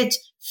I did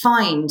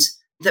find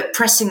that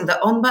pressing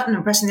the on button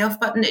and pressing the off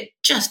button, it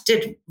just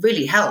did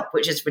really help,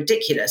 which is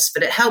ridiculous.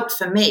 But it helped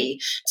for me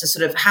to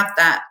sort of have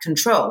that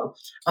control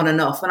on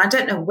and off. And I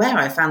don't know where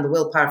I found the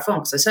willpower from,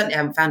 because I certainly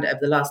haven't found it over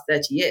the last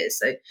 30 years.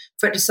 So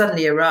for it to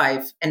suddenly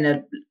arrive in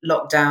a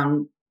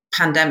lockdown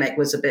pandemic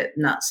was a bit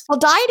nuts. Well,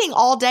 dieting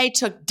all day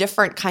took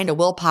different kind of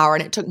willpower,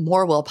 and it took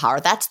more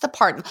willpower. That's the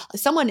part.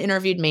 Someone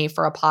interviewed me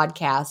for a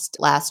podcast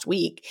last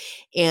week,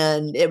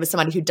 and it was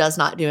somebody who does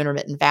not do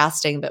intermittent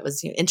fasting, but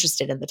was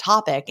interested in the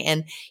topic.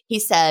 And he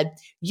said,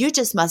 you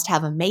just must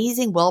have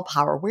amazing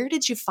willpower. Where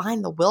did you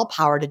find the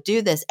willpower to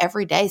do this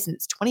every day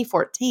since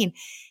 2014?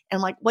 And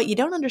I'm like, what you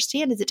don't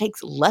understand is it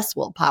takes less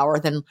willpower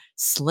than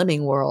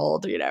Slimming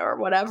World, or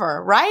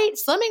whatever, right?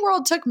 Slimming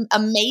World took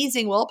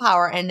amazing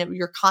willpower, and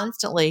you're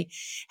constantly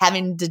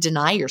having to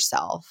deny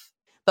yourself.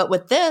 But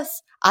with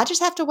this, I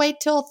just have to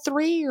wait till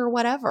 3 or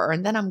whatever,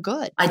 and then I'm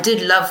good. I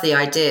did love the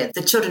idea.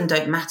 The children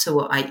don't matter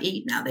what I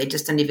eat now. They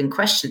just don't even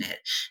question it.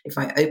 If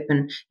I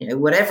open,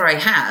 whatever I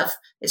have,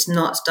 it's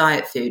not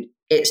diet food.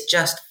 It's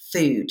just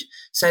food.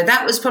 So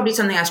that was probably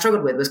something I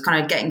struggled with, was kind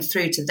of getting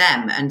through to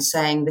them and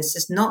saying, this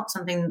is not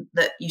something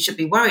that you should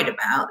be worried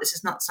about. This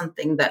is not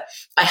something that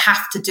I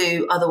have to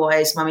do.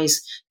 Otherwise,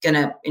 mummy's going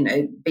to,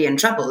 be in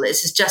trouble.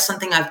 This is just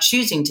something I'm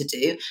choosing to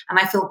do. And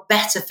I feel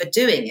better for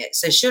doing it.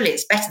 So surely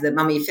it's better that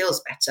mummy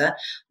feels better.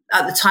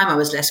 At the time I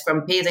was less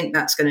grumpy. I think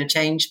that's going to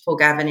change. Poor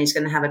Gavin, he's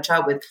going to have a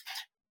child with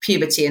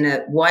puberty and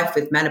a wife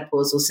with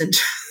menopausal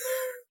syndrome.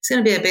 He's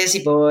going to be a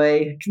busy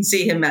boy. I can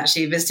see him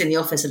actually visiting the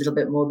office a little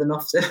bit more than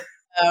often.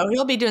 Oh,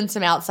 he'll be doing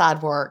some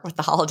outside work with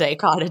the holiday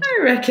cottage. I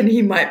reckon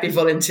he might be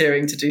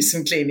volunteering to do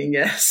some cleaning,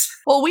 yes.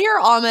 Well, we are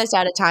almost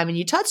out of time, and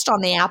you touched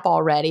on the app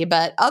already.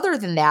 But other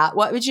than that,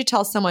 what would you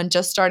tell someone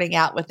just starting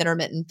out with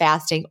intermittent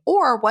fasting,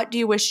 or what do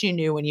you wish you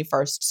knew when you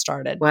first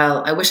started?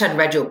 Well, I wish I'd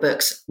read your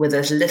books with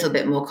a little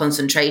bit more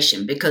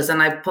concentration, because then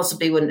I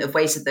possibly wouldn't have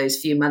wasted those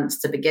few months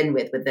to begin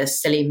with the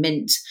silly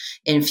mint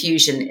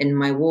infusion in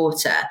my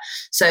water.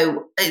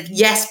 So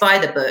yes, buy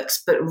the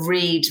books, but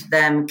read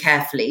them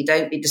carefully.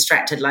 Don't be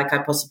distracted like I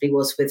possibly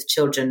was with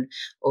children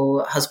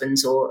or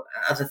husbands or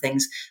other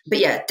things. But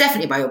yeah,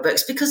 definitely buy your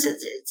books, because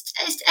it's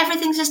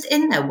everything's just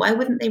in there. Why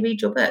wouldn't they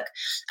read your book?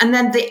 And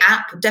then the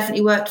app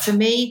definitely worked for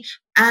me,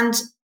 and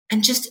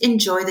just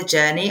enjoy the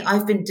journey.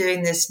 I've been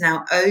doing this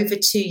now over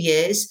 2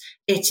 years.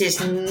 It is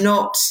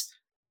not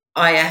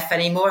IF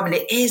anymore. I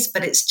mean, it is,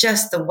 but it's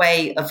just the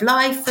way of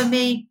life for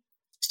me.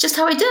 It's just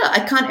how I do it. I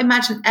can't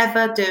imagine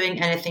ever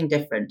doing anything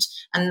different.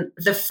 And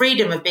the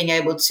freedom of being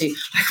able to,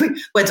 we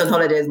went on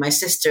holiday with my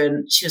sister,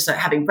 and she was like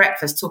having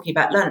breakfast, talking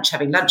about lunch,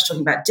 having lunch,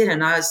 talking about dinner.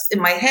 And I was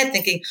in my head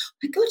thinking, oh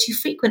my God, you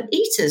frequent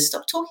eaters,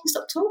 stop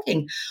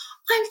talking.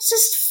 I'm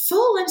just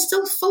full. I'm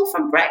still full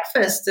from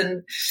breakfast.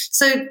 And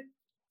so,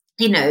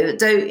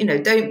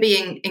 don't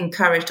be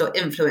encouraged or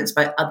influenced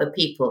by other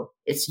people.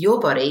 It's your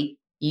body.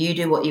 You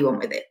do what you want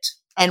with it.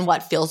 And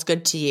what feels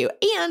good to you.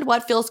 And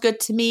what feels good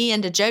to me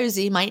and to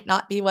Josie might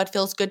not be what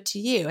feels good to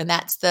you. And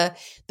that's the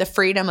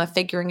freedom of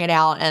figuring it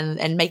out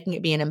and making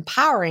it be an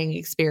empowering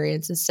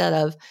experience, instead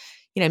of,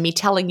 me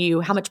telling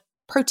you how much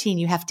protein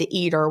you have to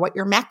eat or what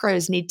your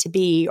macros need to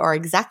be or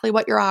exactly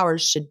what your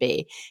hours should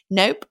be.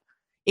 Nope.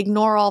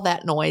 Ignore all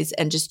that noise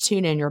and just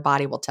tune in. Your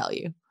body will tell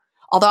you.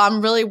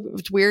 Although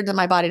it's weird that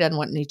my body doesn't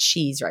want any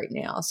cheese right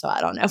now. So I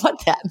don't know what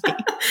that means.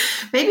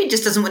 Maybe it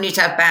just doesn't want you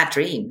to have bad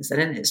dreams. I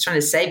don't know. It's trying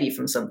to save you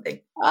from something.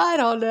 I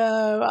don't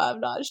know.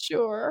 I'm not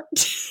sure.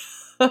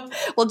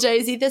 Well,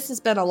 Josie, this has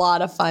been a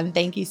lot of fun.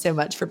 Thank you so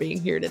much for being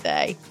here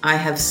today. I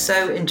have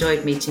so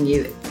enjoyed meeting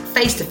you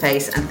face to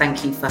face, and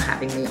thank you for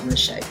having me on the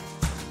show.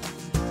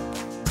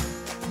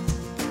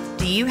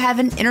 Do you have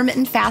an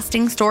intermittent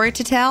fasting story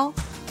to tell?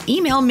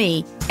 Email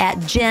me at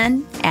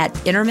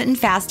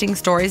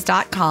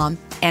jen@intermittentfastingstories.com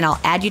and I'll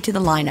add you to the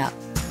lineup.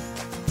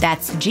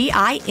 That's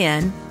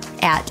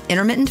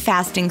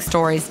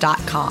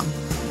GIN@intermittentfastingstories.com.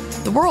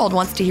 The world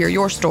wants to hear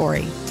your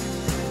story.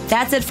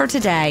 That's it for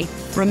today.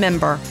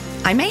 Remember,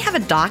 I may have a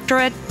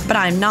doctorate, but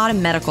I'm not a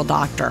medical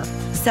doctor.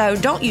 So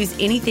don't use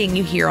anything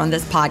you hear on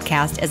this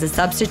podcast as a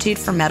substitute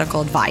for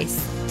medical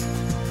advice.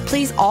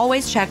 please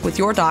always check with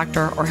your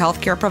doctor or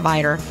healthcare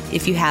provider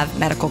if you have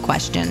medical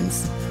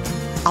questions.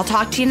 I'll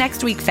talk to you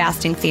next week,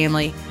 Fasting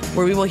Family,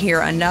 where we will hear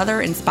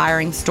another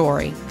inspiring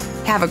story.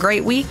 Have a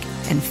great week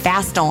and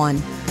fast on.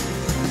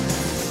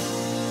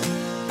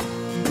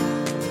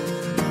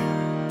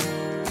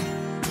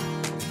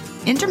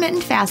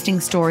 Intermittent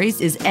Fasting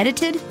Stories is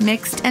edited,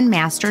 mixed, and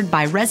mastered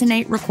by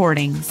Resonate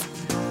Recordings.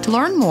 To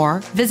learn more,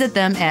 visit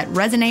them at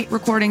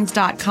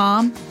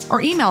resonaterecordings.com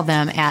or email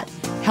them at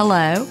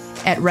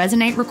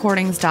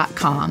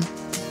hello@resonaterecordings.com.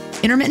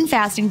 Intermittent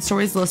Fasting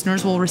Stories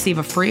listeners will receive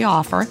a free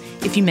offer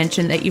if you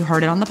mention that you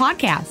heard it on the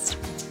podcast.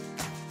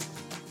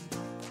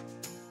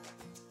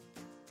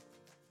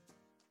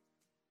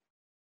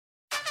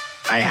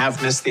 I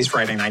have missed these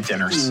Friday night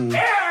dinners.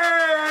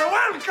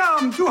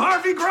 Welcome to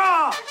Harvey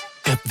Gras!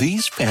 At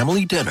these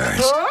family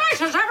dinners,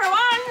 Delicious,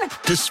 everyone!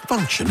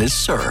 dysfunction is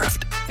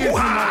served.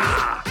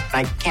 Wow.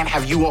 I can't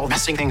have you all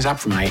messing things up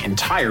for my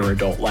entire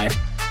adult life.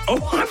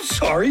 Oh, I'm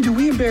sorry. Do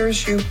we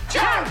embarrass you?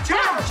 Jump,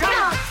 jump,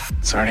 jump!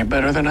 It's already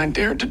better than I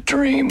dared to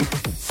dream.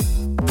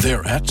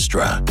 They're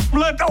extra.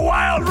 Let the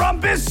wild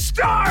rumpus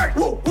start!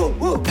 Woo, woo,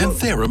 woo, woo. And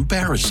they're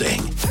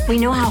embarrassing. We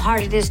know how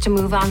hard it is to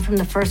move on from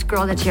the first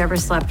girl that you ever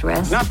slept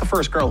with. Not the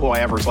first girl who I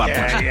ever slept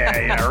with.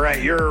 Yeah,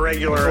 right. You're a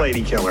regular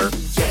lady killer.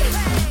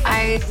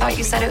 I thought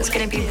you said it was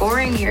going to be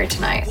boring here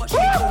tonight.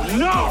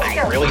 No!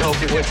 I really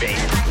hoped it would be.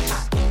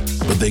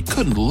 But they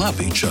couldn't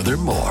love each other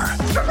more.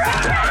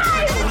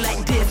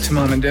 It's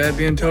Mom and Dad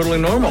being totally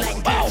normal.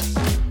 Wow.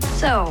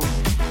 So,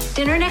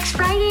 dinner next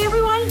Friday,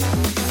 everyone?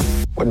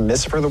 Wouldn't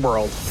miss it for the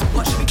world.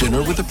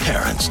 Dinner with the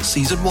Parents,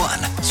 Season 1.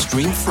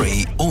 Stream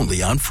free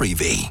only on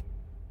Freevee.